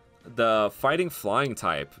Goldoris, the fighting flying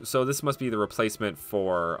type. So this must be the replacement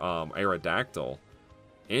for Aerodactyl.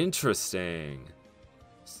 Interesting.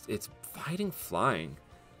 It's fighting flying.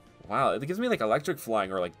 Wow, it gives me like electric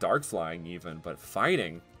flying or like dark flying even, but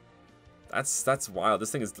fighting. That's wild.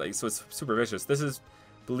 This thing is like, so it's super vicious. This is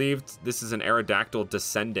believed this is an Aerodactyl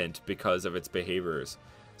descendant because of its behaviors.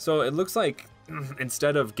 So it looks like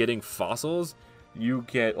instead of getting fossils, you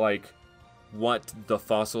get like what the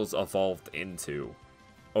fossils evolved into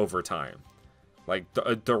over time. Like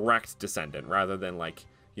a direct descendant rather than like,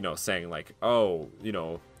 you know, saying like, oh, you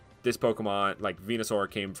know, this Pokemon, like Venusaur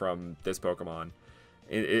came from this Pokemon.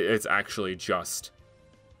 It's actually just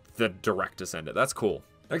the direct descendant. That's cool.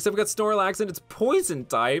 Next up we got Snorlax and it's poison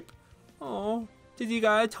type. Oh, did you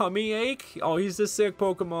got a tummy ache? Oh, he's a sick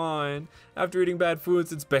Pokemon. After eating bad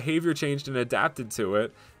foods, its behavior changed and adapted to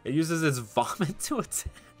it. It uses its vomit to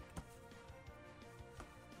attack.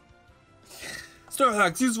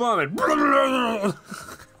 Snorlax, use vomit.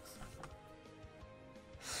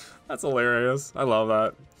 That's hilarious. I love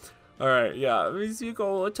that. All right, yeah. You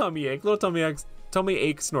go a tummy ache, little tummy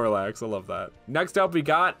ache Snorlax. I love that. Next up, we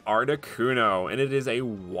got Articuno, and it is a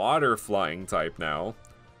water flying type now,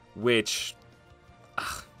 which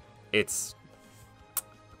it's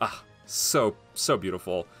so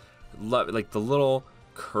beautiful. Love like the little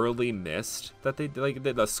curly mist that they like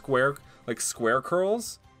the square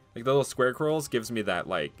curls, like the little square curls gives me that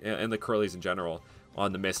like, and the curlies in general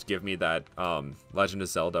on the mist give me that Legend of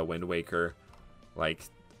Zelda Wind Waker like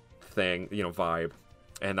thing, you know, vibe.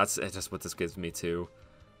 And that's just what this gives me too.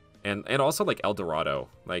 And also like El Dorado,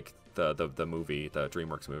 like the movie, the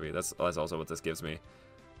DreamWorks movie. That's also what this gives me.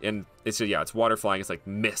 And it's it's water flying. It's like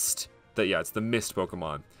mist. It's the mist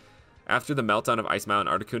Pokemon. After the meltdown of Ice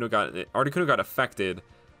Mountain, Articuno got affected,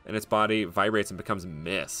 and its body vibrates and becomes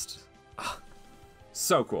mist.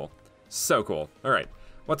 So cool, so cool. All right,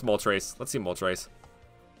 what's Moltres? Let's see Moltres.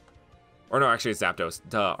 Or no, actually it's Zapdos.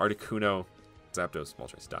 Duh, Articuno, Zapdos,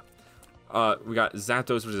 Moltres. Duh. We got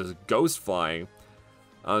Zapdos, which is ghost flying.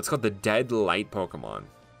 It's called the Dead Light Pokemon.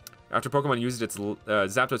 After Pokemon used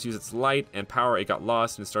Zapdos used its light and power, it got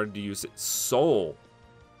lost and started to use its soul.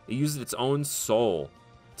 It used its own soul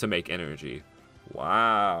to make energy.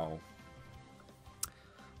 Wow.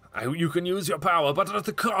 You can use your power, but at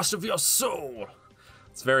the cost of your soul.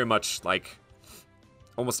 It's very much like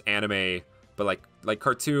almost anime, but like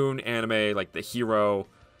cartoon anime, like the hero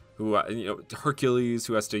who Hercules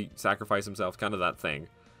who has to sacrifice himself, kind of that thing.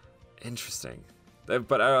 Interesting.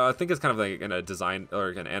 But I think it's kind of like in a design or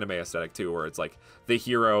an anime aesthetic too, where it's like the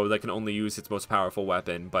hero that can only use its most powerful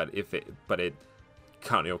weapon, but it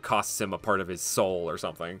kind of costs him a part of his soul or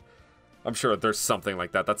something. I'm sure there's something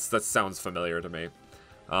like that. That sounds familiar to me.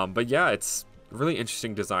 But yeah, it's really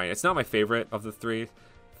interesting design. It's not my favorite of the three.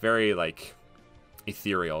 Very like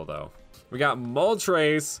ethereal though. We got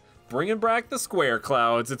Moltres bringing back the square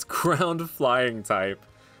clouds. It's ground flying type.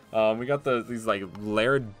 We got these like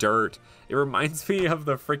layered dirt. It reminds me of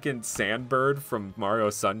the freaking Sandbird from Mario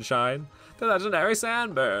Sunshine. the legendary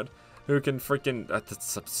Sandbird, who can freaking,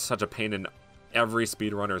 that's such a pain in every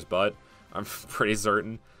speedrunner's butt, I'm pretty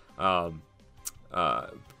certain, or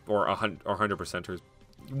 100%ers,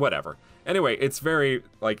 whatever. Anyway, it's very,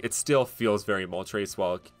 like, it still feels very Moltres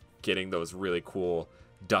while getting those really cool,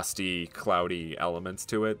 dusty, cloudy elements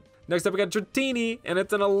to it. Next up, we got Dratini, and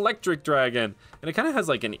it's an electric dragon, and it kind of has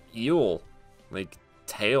like an eel, like,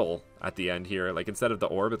 tail at the end here. Like, instead of the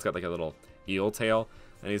orb, it's got like a little eel tail,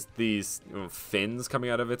 and it's these fins coming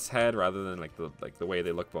out of its head rather than like the way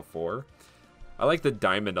they looked before. I like the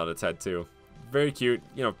diamond on its head too. Very cute,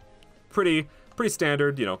 you know, pretty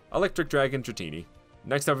standard, you know, electric dragon Dratini.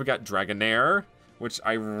 Next up, we got Dragonair, which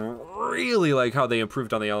I really like how they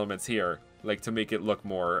improved on the elements here, like to make it look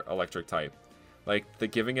more electric type. Like,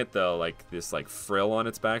 giving it the, like, this, like, frill on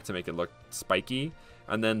its back to make it look spiky.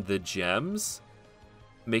 And then the gems,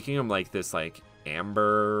 making them, like, this, like,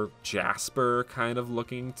 amber jasper kind of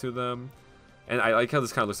looking to them. And I like how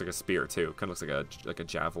this kind of looks like a spear, too. Kind of looks like a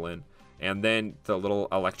javelin. And then the little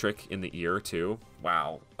electric in the ear, too.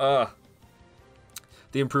 Wow. The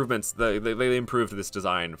improvements, they improved this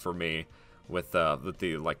design for me with the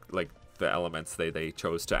elements they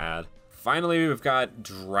chose to add. Finally, we've got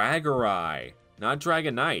Dragorai. Not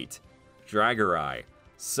Dragonite, Dragorai.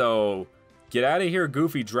 So, get out of here,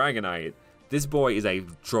 goofy Dragonite. This boy is a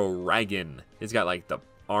dragon. He's got, like, the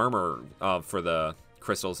armor for the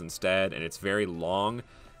crystals instead, and it's very long.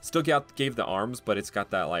 Still gave the arms, but it's got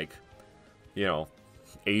that, like, you know,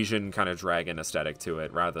 Asian kind of dragon aesthetic to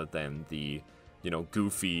it, rather than the, you know,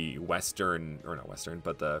 goofy Western, or not Western,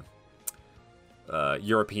 but the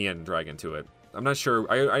European dragon to it. I'm not sure.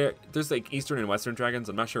 There's like Eastern and Western dragons.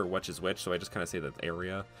 I'm not sure which is which, so I just kind of say the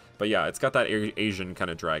area. But yeah, it's got that Asian kind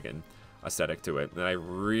of dragon aesthetic to it, and I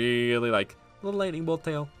really like little lightning bolt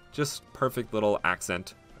tail. Just perfect little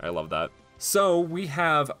accent. I love that. So we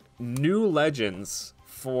have new legends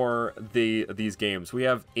for these games. We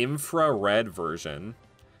have infrared version,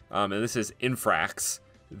 and this is Infrax,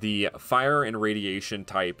 the fire and radiation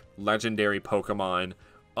type legendary Pokemon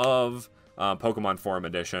of Pokemon Forum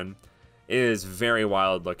Edition. It is very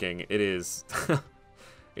wild looking. It is,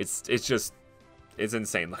 it's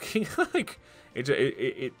insane looking. Like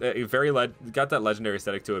it got that legendary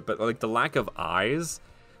aesthetic to it, but like the lack of eyes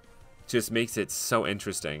just makes it so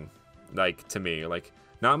interesting. Like, to me, like,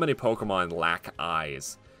 not many Pokemon lack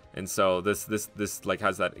eyes, and so this like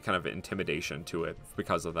has that kind of intimidation to it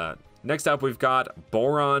because of that. Next up, we've got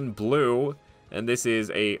Boron Blue, and this is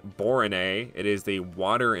a Borone. It is the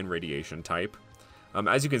water and radiation type.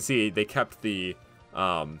 As you can see, they kept the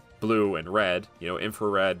blue and red, you know,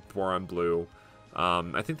 infrared, boron blue.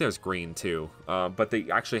 I think there's green too, but they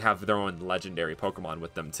actually have their own legendary Pokemon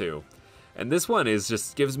with them too. And this one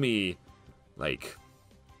just gives me like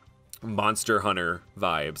Monster Hunter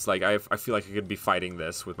vibes. Like I feel like I could be fighting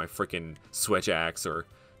this with my freaking Switch Axe or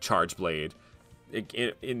Charge Blade.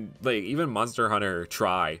 In like even Monster Hunter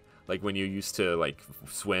Tri, like when you used to like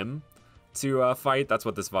swim to fight, that's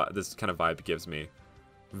what this kind of vibe gives me.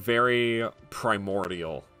 Very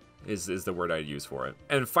primordial is the word I'd use for it.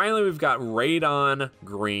 And finally, we've got Radon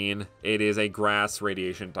Green. It is a grass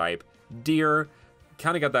radiation type deer.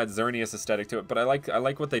 Kind of got that Xerneas aesthetic to it, but I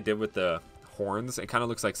like what they did with the horns. It kind of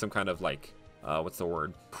looks like some kind of like what's the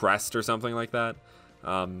word, crest or something like that.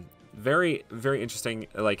 Very interesting.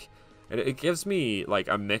 Like it gives me like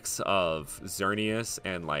a mix of Xerneas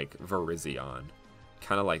and like Virizion.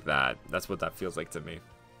 Kind of like that. That's what that feels like to me.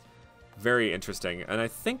 Very interesting. And I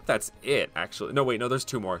think that's it, actually. No, wait, no, there's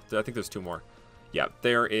two more. I think there's two more. Yeah,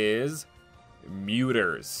 there is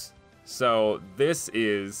Muters. So this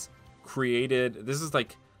is created, this is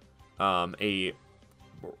like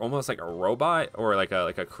almost like a robot or like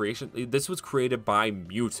a creation. This was created by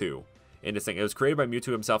Mewtwo in this thing. It was created by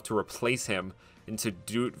Mewtwo himself to replace him and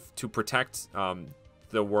to protect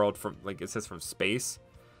the world from, like it says, from space.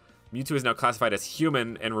 Mewtwo is now classified as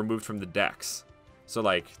human and removed from the Dex. So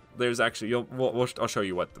like, there's actually, I'll show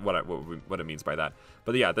you what it means by that.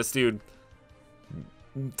 But yeah, this dude,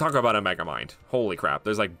 talk about a Mega Mind. Holy crap,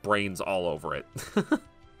 there's like brains all over it.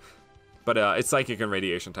 But it's Psychic and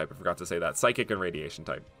Radiation type. I forgot to say that. Psychic and Radiation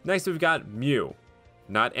type. Next, we've got Mew,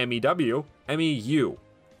 not M-E-W, M-E-U.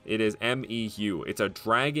 It is M-E-U. It's a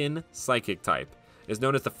Dragon Psychic type. It's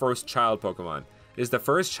known as the first child Pokemon. It is the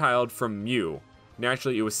first child from Mew.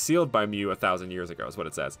 Naturally, it was sealed by Mew 1,000 years ago, is what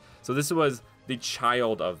it says. So this was the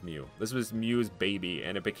child of Mew. This was Mew's baby,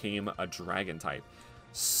 and it became a dragon type.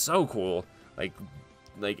 So cool.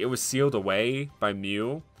 Like it was sealed away by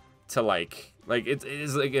Mew to like it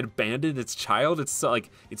is like it abandoned its child. It's so,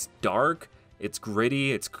 like, it's dark, it's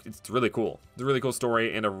gritty, it's really cool. It's a really cool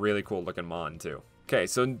story and a really cool looking mon too. Okay,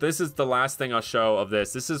 so this is the last thing I'll show of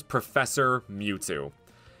this. This is Professor Mewtwo.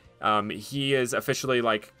 He is officially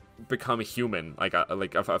like become a human,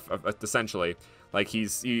 essentially, like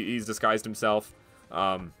he's disguised himself.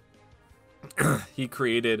 He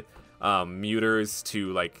created Mewters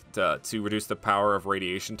to reduce the power of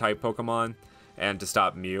radiation type Pokemon and to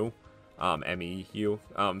stop Mew, M-E-U.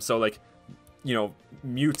 So like, you know,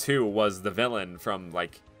 Mewtwo was the villain from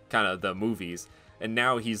like kind of the movies, and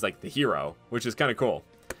now he's like the hero, which is kind of cool.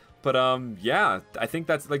 But yeah, I think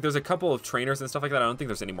that's like, there's a couple of trainers and stuff like that. I don't think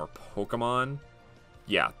there's any more Pokemon.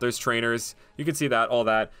 Yeah, there's trainers. You can see that, all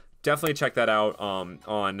that. Definitely check that out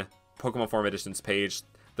on Pokemon Forum Edition's page.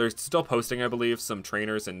 They're still posting, I believe, some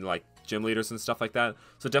trainers and like gym leaders and stuff like that.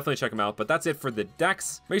 So definitely check them out. But that's it for the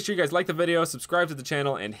decks. Make sure you guys like the video, subscribe to the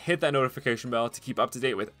channel, and hit that notification bell to keep up to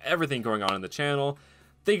date with everything going on in the channel.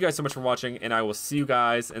 Thank you guys so much for watching, and I will see you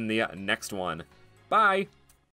guys in the next one. Bye!